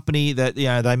sort of company that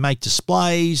they make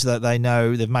displays, that they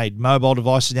know they've made mobile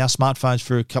devices now, smartphones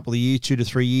for a couple of years, 2 to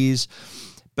 3 years.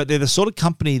 But they're the sort of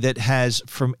company that has,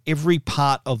 from every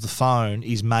part of the phone,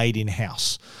 is made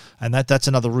in-house. And that's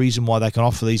another reason why they can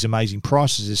offer these amazing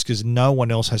prices, is because no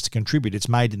one else has to contribute. It's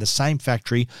made in the same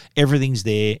factory. Everything's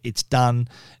there. It's done.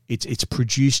 It's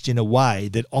produced in a way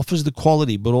that offers the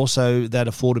quality, but also that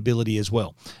affordability as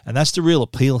well. And that's the real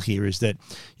appeal here, is that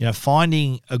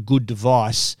finding a good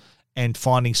device and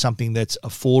finding something that's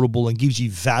affordable and gives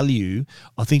you value,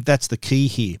 I think that's the key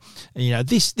here. And,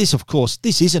 this of course,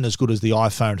 this isn't as good as the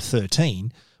iPhone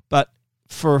 13, but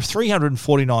for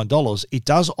 $349, it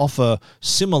does offer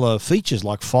similar features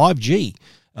like 5G,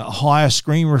 a higher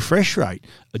screen refresh rate,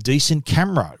 a decent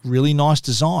camera, really nice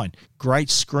design, great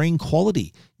screen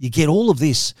quality. You get all of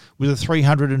this with a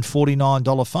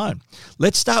 $349 phone.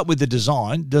 Let's start with the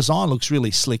design. Design looks really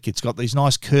slick. It's got these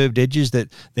nice curved edges that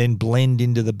then blend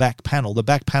into the back panel. The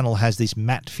back panel has this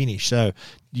matte finish, so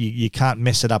you can't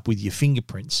mess it up with your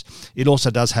fingerprints. It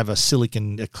also does have a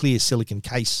clear silicon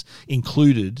case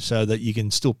included, so that you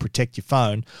can still protect your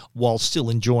phone while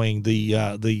still enjoying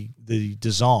the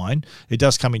design. It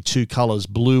does come in 2 colors,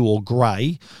 blue or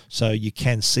grey, so you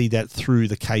can see that through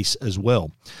the case as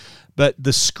well. But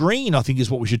the screen, I think, is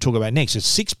what we should talk about next.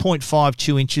 It's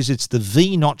 6.52 inches. It's the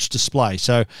V-notch display,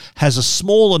 so has a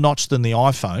smaller notch than the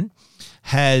iPhone,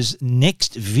 has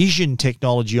Next Vision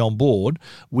technology on board,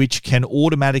 which can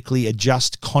automatically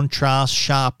adjust contrast,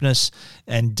 sharpness,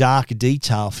 and dark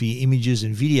detail for your images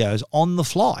and videos on the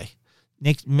fly.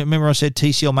 Remember I said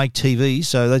TCL make TVs,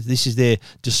 so this is their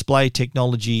display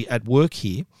technology at work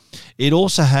here. It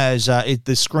also has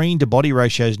the screen to body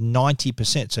ratio is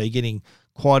 90%, so you're getting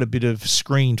quite a bit of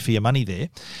screen for your money there.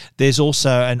 There's also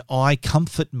an eye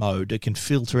comfort mode that can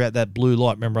filter out that blue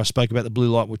light. Remember I spoke about the blue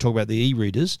light when we talk about the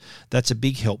e-readers. That's a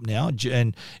big help now,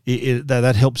 and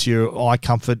that helps your eye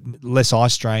comfort, less eye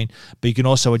strain, but you can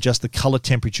also adjust the color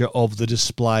temperature of the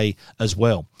display as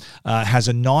well. It has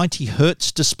a 90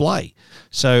 hertz display,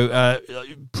 so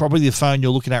probably the phone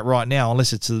you're looking at right now,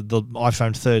 unless it's the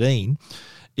iPhone 13,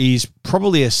 is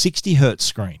probably a 60 hertz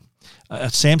screen.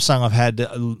 Samsung, I've had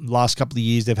last couple of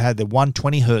years, they've had the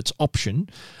 120 hertz option.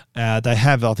 They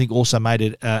have, I think, also made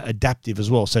it adaptive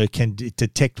as well, so it can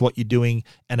detect what you're doing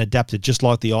and adapt it, just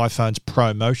like the iPhone's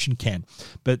Pro Motion can.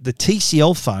 But the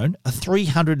TCL phone, a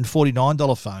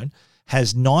 $349 phone,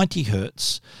 has 90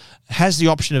 hertz, has the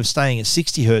option of staying at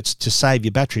 60 hertz to save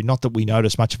your battery. Not that we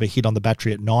notice much of a hit on the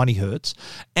battery at 90 hertz.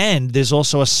 And there's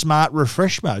also a smart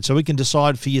refresh mode, so it can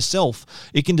decide for yourself.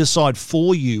 It can decide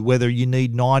for you whether you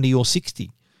need 90 or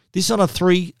 60. This is on a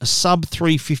sub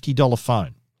 $350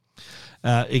 phone.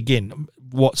 Again,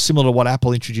 similar to what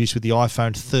Apple introduced with the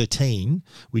iPhone 13,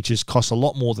 which has cost a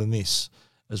lot more than this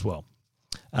as well.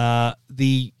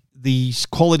 The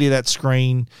quality of that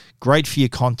screen, great for your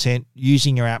content,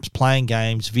 using your apps, playing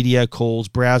games, video calls,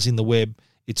 browsing the web,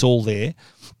 it's all there.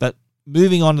 But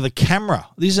moving on to the camera,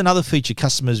 this is another feature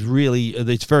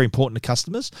it's very important to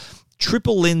customers.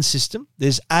 Triple lens system.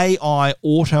 There's AI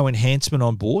auto enhancement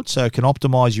on board, so it can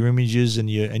optimize your images and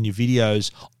your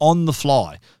videos on the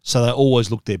fly, so they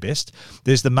always look their best.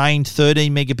 There's the main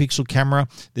 13 megapixel camera.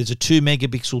 There's a 2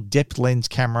 megapixel depth lens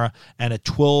camera and a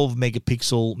 12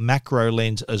 megapixel macro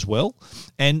lens as well.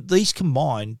 And these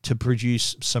combine to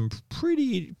produce some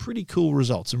pretty cool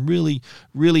results and really,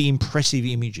 really impressive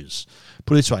images.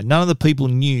 Put it this way, none of the people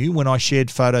knew when I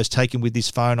shared photos taken with this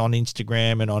phone on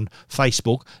Instagram and on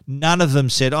Facebook, none of them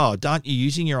said, oh, aren't you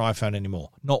using your iPhone anymore?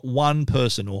 Not one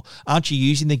person. Or aren't you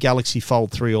using the Galaxy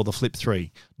Fold 3 or the Flip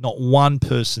 3? Not one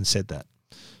person said that.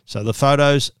 So the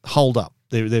photos hold up.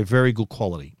 They're very good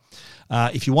quality.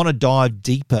 If you want to dive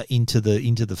deeper into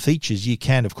the features, you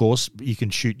can, of course. You can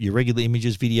shoot your regular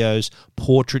images, videos,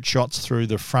 portrait shots through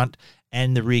the front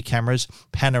and the rear cameras,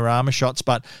 panorama shots,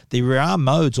 but there are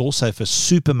modes also for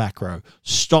super macro,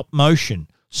 stop motion,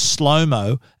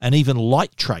 slow-mo, and even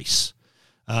light trace.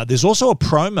 There's also a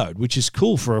Pro mode, which is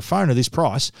cool for a phone of this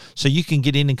price. So you can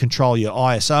get in and control your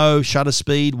ISO, shutter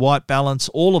speed, white balance,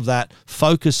 all of that.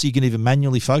 Focus, you can even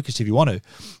manually focus if you want to.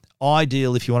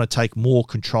 Ideal if you want to take more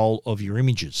control of your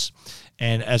images.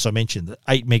 And as I mentioned, the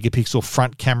 8-megapixel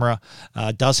front camera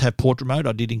does have portrait mode.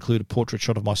 I did include a portrait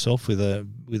shot of myself with a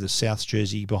Souths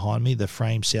jersey behind me, the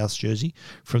framed Souths jersey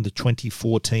from the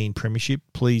 2014 Premiership.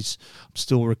 Please, I'm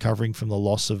still recovering from the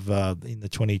loss of in the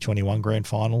 2021 Grand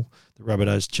Final. The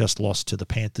Rabbitohs just lost to the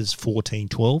Panthers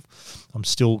 14-12. I'm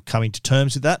still coming to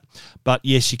terms with that. But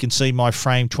yes, you can see my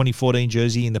framed 2014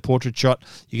 jersey in the portrait shot.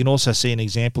 You can also see an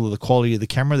example of the quality of the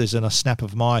camera. There's a snap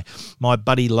of my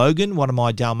buddy Logan, one of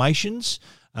my Dalmatians.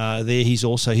 There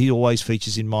he always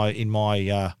features in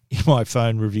my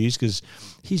phone reviews because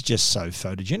he's just so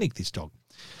photogenic, this dog.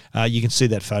 You can see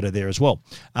that photo there as well.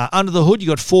 Under the hood, you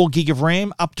got 4 gig of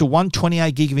RAM, up to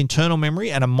 128 gig of internal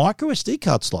memory, and a micro SD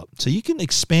card slot. So you can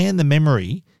expand the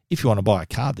memory, if you want to buy a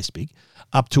card this big,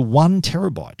 up to 1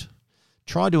 terabyte.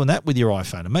 Try doing that with your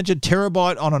iPhone. Imagine a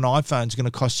terabyte on an iPhone is going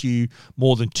to cost you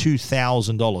more than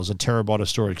 $2,000, a terabyte of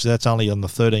storage, because that's only on the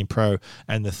 13 Pro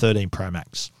and the 13 Pro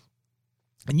Max.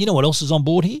 And you know what else is on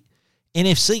board here?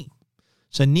 NFC.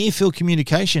 So near-field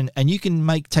communication, and you can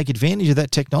take advantage of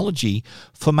that technology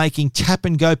for making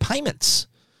tap-and-go payments,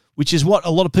 which is what a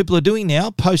lot of people are doing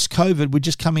now. Post-COVID, we're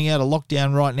just coming out of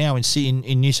lockdown right now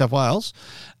in New South Wales.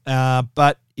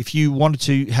 But if you wanted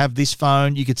to have this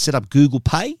phone, you could set up Google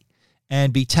Pay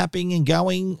and be tapping and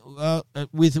going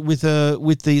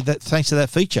thanks to that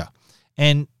feature,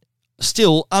 and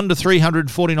still under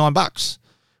 $349,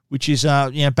 which is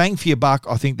bang for your buck.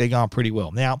 I think they're going pretty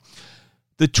well now.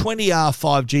 The 20R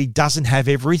 5G doesn't have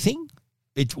everything.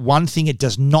 One thing it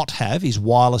does not have is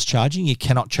wireless charging. You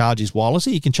cannot charge this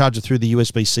wirelessly. You can charge it through the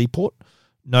USB-C port.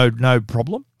 No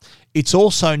problem. It's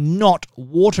also not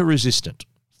water resistant.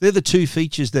 They're the two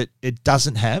features that it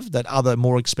doesn't have that other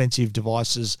more expensive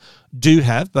devices do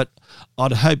have, but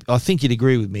I think you'd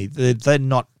agree with me. They're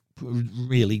not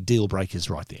really deal breakers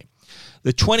right there.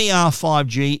 The 20R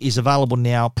 5G is available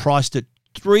now, priced at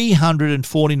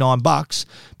 $349.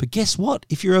 But guess what?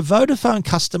 If you're a Vodafone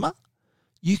customer,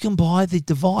 you can buy the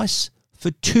device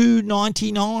for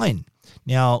 $299.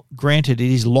 Now, granted,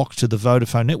 it is locked to the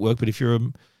Vodafone network, but if you're a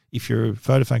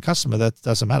Vodafone customer, that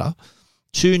doesn't matter.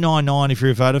 $299 if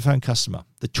you're a Vodafone customer.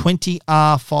 The 20R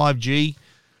 5G,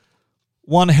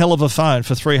 one hell of a phone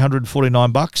for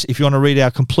 $349. If you want to read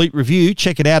our complete review,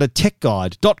 check it out at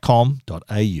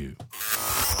techguide.com.au.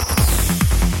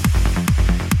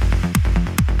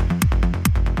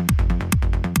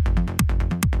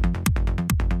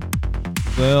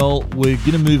 Well, we're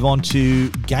going to move on to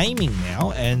gaming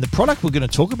now, and the product we're going to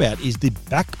talk about is the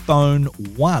Backbone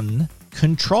One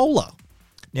controller.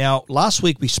 Now, last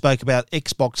week we spoke about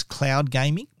Xbox Cloud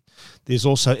Gaming. There's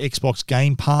also Xbox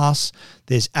Game Pass.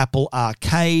 There's Apple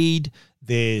Arcade.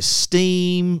 There's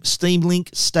Steam, Steam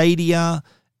Link, Stadia,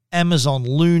 Amazon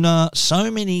Luna. So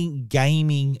many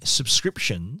gaming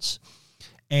subscriptions.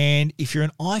 And if you're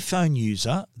an iPhone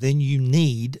user, then you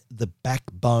need the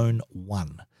Backbone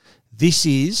One. This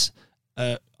is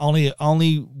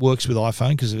only works with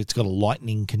iPhone because it's got a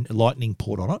lightning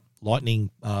port on it,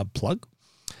 lightning plug.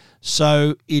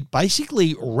 So it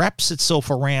basically wraps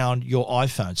itself around your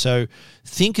iPhone. So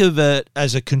think of it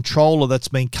as a controller that's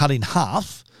been cut in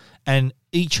half, and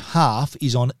each half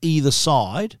is on either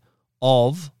side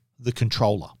of the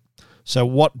controller. So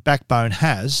what Backbone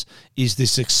has is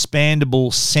this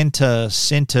expandable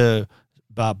center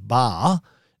bar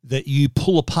that you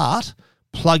pull apart,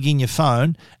 plug in your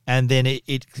phone, and then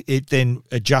it then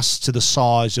adjusts to the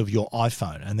size of your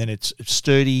iPhone, and then it's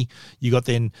sturdy. You got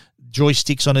then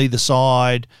joysticks on either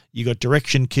side. You got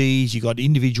direction keys. You got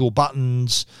individual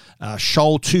buttons,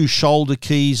 two shoulder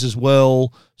keys as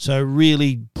well. So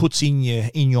really puts in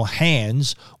your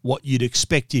hands what you'd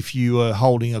expect if you were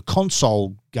holding a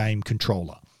console game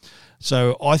controller.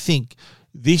 So I think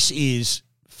this is,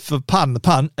 for pardon the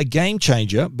pun, a game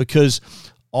changer, because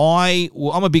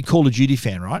I'm a big Call of Duty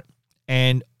fan, right?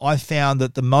 And I found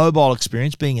that the mobile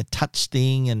experience, being a touch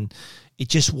thing, and it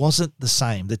just wasn't the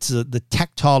same. The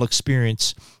tactile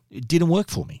experience, it didn't work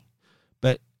for me.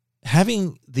 But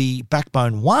having the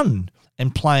Backbone One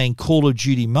and playing Call of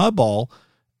Duty Mobile,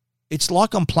 it's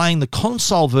like I'm playing the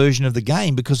console version of the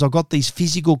game, because I've got these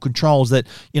physical controls that,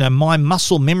 my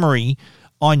muscle memory,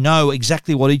 I know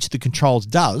exactly what each of the controls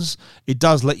does. It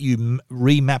does let you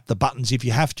remap the buttons if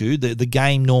you have to. The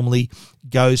game normally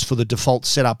goes for the default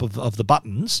setup of the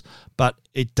buttons, but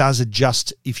it does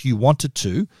adjust if you wanted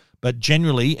to. But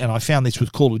generally, and I found this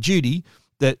with Call of Duty,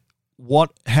 that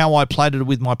how I played it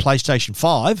with my PlayStation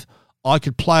 5, I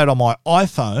could play it on my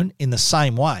iPhone in the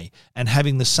same way and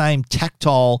having the same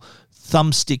tactile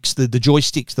thumbsticks, the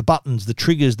joysticks, the buttons, the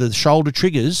triggers, the shoulder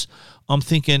triggers. I'm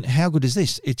thinking, how good is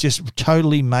this? It just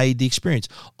totally made the experience.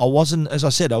 As I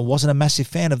said, I wasn't a massive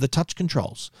fan of the touch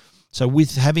controls. So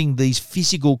with having these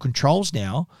physical controls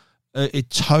now, it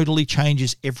totally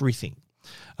changes everything.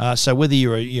 So whether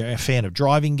you're a fan of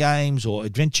driving games or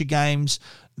adventure games,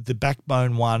 the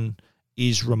Backbone one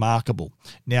is remarkable.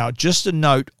 Now, just a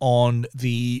note on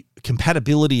the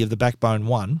compatibility of the Backbone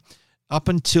one. Up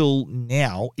until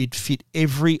now, it fit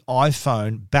every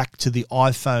iPhone back to the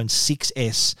iPhone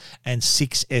 6S and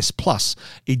 6S Plus.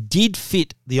 It did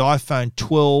fit the iPhone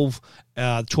 12,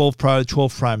 12 Pro,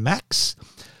 12 Pro Max,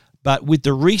 but with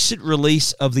the recent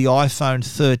release of the iPhone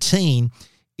 13,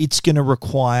 it's going to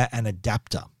require an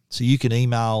adapter. So you can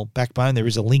email Backbone. There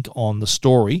is a link on the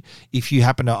story. If you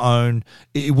happen to own,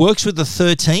 it works with the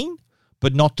 13,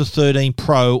 but not the 13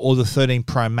 Pro or the 13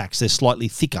 Pro Max. They're slightly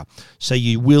thicker. So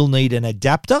you will need an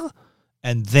adapter,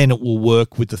 and then it will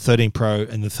work with the 13 Pro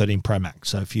and the 13 Pro Max.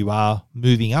 So if you are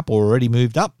moving up or already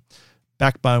moved up,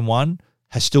 Backbone 1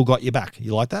 has still got your back.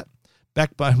 You like that?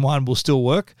 Backbone 1 will still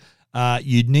work.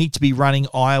 You'd need to be running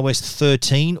iOS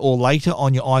 13 or later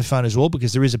on your iPhone as well,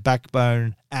 because there is a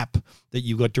Backbone app that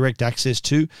you've got direct access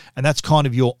to, and that's kind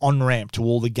of your on-ramp to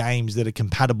all the games that are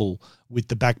compatible with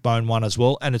the Backbone one as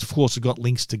well. And it's, of course, got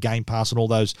links to Game Pass and all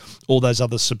those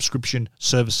other subscription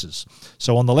services.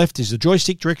 So on the left is the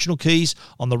joystick directional keys.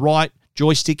 On the right,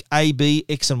 joystick A, B,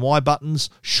 X and Y buttons,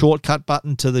 shortcut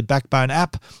button to the Backbone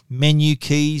app, menu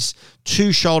keys,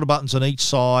 2 shoulder buttons on each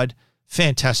side.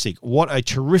 Fantastic. What a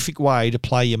terrific way to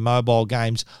play your mobile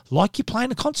games like you're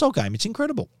playing a console game. It's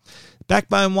incredible.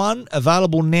 Backbone 1,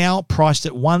 available now, priced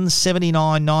at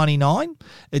 $179.99.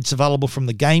 It's available from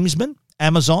the Gamesman,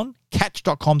 Amazon,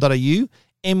 catch.com.au,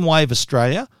 M-Wave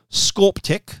Australia,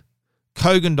 ScorpTech,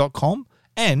 Kogan.com,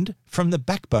 and from the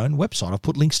Backbone website. I've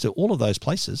put links to all of those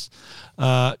places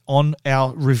on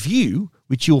our review,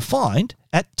 which you'll find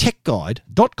at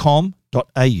techguide.com.au.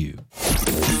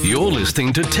 You're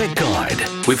listening to Tech Guide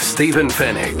with Stephen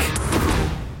Fennick.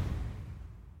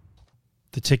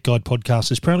 The Tech Guide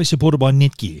podcast is proudly supported by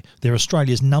Netgear. They're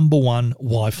Australia's #1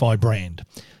 Wi-Fi brand.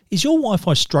 Is your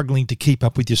Wi-Fi struggling to keep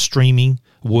up with your streaming,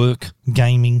 work,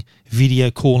 gaming, video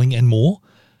calling and more?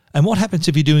 And what happens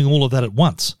if you're doing all of that at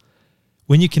once?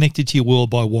 When you're connected to your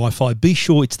world by Wi-Fi, be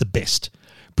sure it's the best.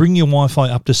 Bring your Wi-Fi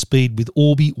up to speed with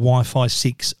Orbi Wi-Fi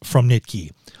 6 from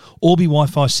Netgear. Orbi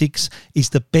Wi-Fi 6 is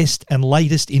the best and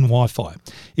latest in Wi-Fi.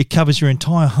 It covers your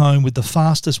entire home with the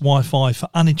fastest Wi-Fi for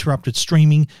uninterrupted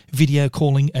streaming, video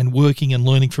calling and working and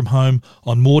learning from home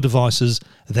on more devices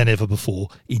than ever before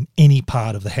in any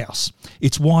part of the house.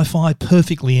 It's Wi-Fi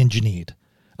perfectly engineered.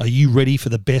 Are you ready for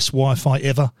the best Wi-Fi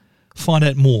ever? Find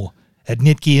out more at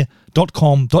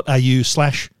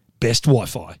netgear.com.au/best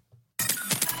Wi-Fi.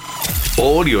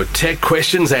 All your tech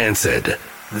questions answered.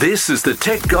 This is the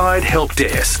Tech Guide Help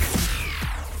Desk.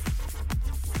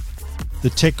 The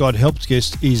Tech Guide Help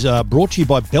Desk is brought to you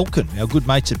by Belkin, our good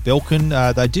mates at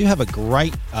Belkin. They do have a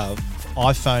great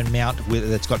iPhone mount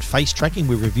that's got face tracking.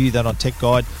 We review that on Tech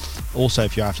Guide. Also,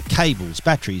 if you're after cables,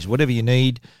 batteries, whatever you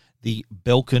need, the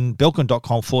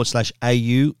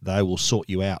belkin.com/au, they will sort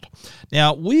you out.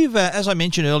 Now, we've, as I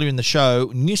mentioned earlier in the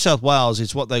show, New South Wales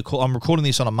is what they call, I'm recording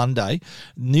this on a Monday,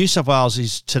 New South Wales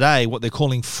is today what they're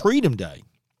calling Freedom Day.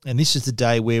 And this is the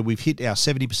day where we've hit our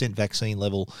 70% vaccine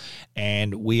level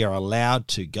and we are allowed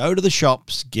to go to the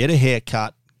shops, get a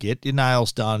haircut, get your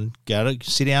nails done, go to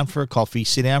sit down for a coffee,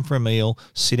 sit down for a meal,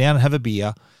 sit down and have a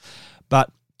beer.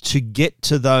 But to get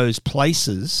to those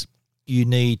places, you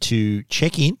need to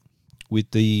check in with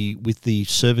the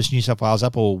Service New South Wales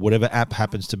app or whatever app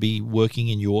happens to be working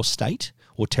in your state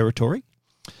or territory.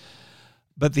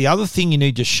 But the other thing you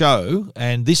need to show,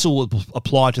 and this will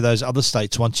apply to those other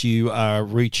states once you are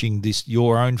reaching this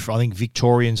your own. I think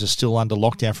Victorians are still under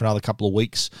lockdown for another couple of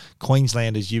weeks.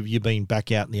 Queenslanders, you've been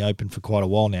back out in the open for quite a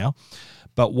while now.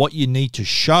 But what you need to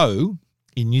show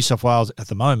in New South Wales at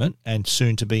the moment, and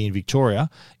soon to be in Victoria,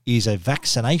 is a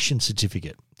vaccination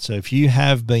certificate. So if you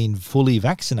have been fully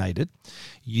vaccinated,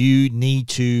 you need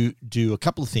to do a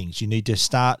couple of things. You need to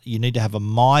have a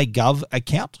MyGov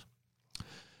account.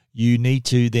 You need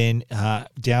to then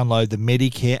download the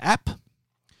Medicare app,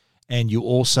 and you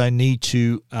also need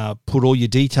to put all your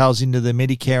details into the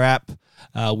Medicare app.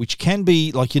 which can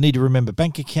be like you need to remember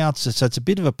bank accounts. So it's a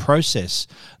bit of a process.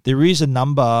 There is a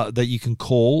number that you can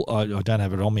call. I don't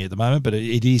have it on me at the moment, but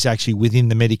it is actually within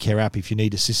the Medicare app if you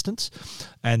need assistance.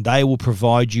 And they will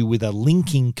provide you with a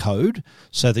linking code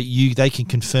so that they can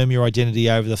confirm your identity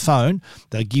over the phone.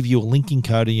 They'll give you a linking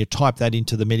code and you type that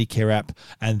into the Medicare app.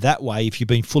 And that way, if you've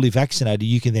been fully vaccinated,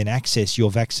 you can then access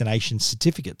your vaccination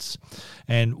certificates.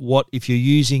 And if you're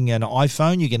using an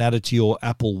iPhone, you can add it to your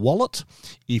Apple Wallet.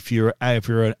 If you're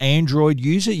an Android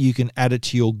user, you can add it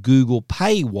to your Google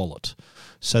Pay wallet.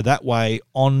 So that way,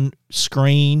 on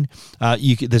screen,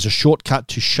 there's a shortcut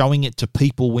to showing it to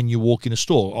people when you walk in a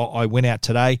store. I went out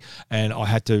today and I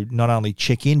had to not only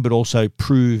check in but also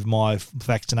prove my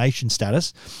vaccination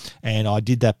status, and I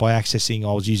did that by I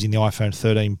was using the iPhone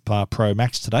 13 Pro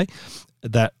Max today.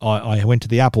 That I went to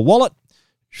the Apple Wallet,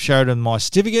 showed them my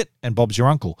certificate, and Bob's your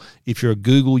uncle. If you're a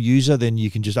Google user, then you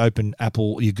can just open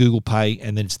your Google Pay,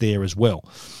 and then it's there as well.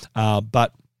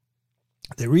 But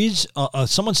there is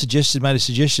someone made a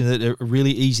suggestion that a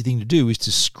really easy thing to do is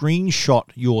to screenshot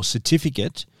your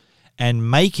certificate and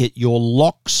make it your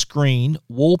lock screen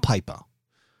wallpaper.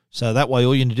 So that way,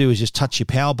 all you need to do is just touch your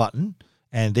power button,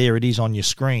 and there it is on your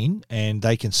screen, and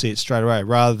they can see it straight away,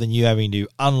 rather than you having to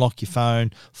unlock your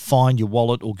phone, find your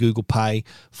wallet or Google Pay,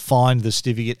 find the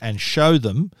certificate, and show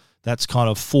them. That's kind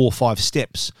of 4 or 5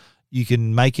 steps. You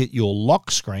can make it your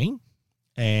lock screen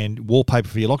and wallpaper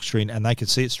for your lock screen, and they can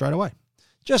see it straight away.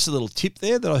 Just a little tip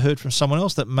there that I heard from someone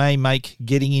else that may make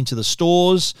getting into the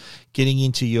stores, getting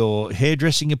into your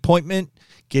hairdressing appointment,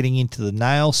 getting into the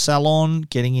nail salon,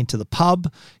 getting into the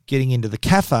pub, getting into the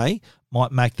cafe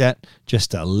might make that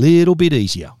just a little bit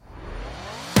easier.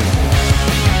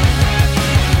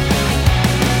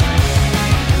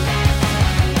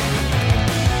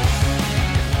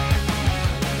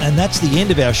 And that's the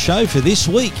end of our show for this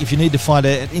week. If you need to find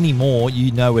out any more,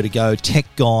 you know where to go,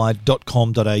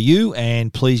 techguide.com.au,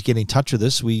 and please get in touch with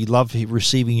us. We love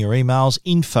receiving your emails,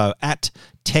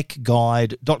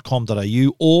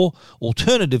 info@techguide.com.au, or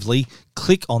alternatively,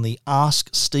 click on the Ask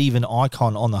Stephen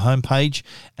icon on the homepage,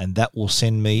 and that will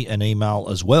send me an email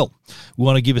as well. We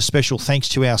want to give a special thanks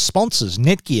to our sponsors,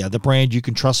 Netgear, the brand you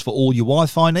can trust for all your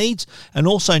Wi-Fi needs, and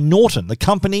also Norton, the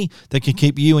company that can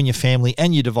keep you and your family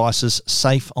and your devices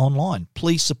safe online.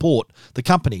 Please support the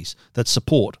companies that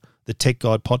support the Tech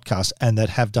Guide podcast and that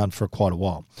have done for quite a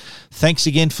while. Thanks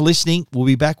again for listening. We'll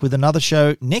be back with another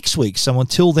show next week. So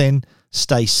until then,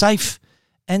 stay safe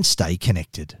and stay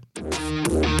connected.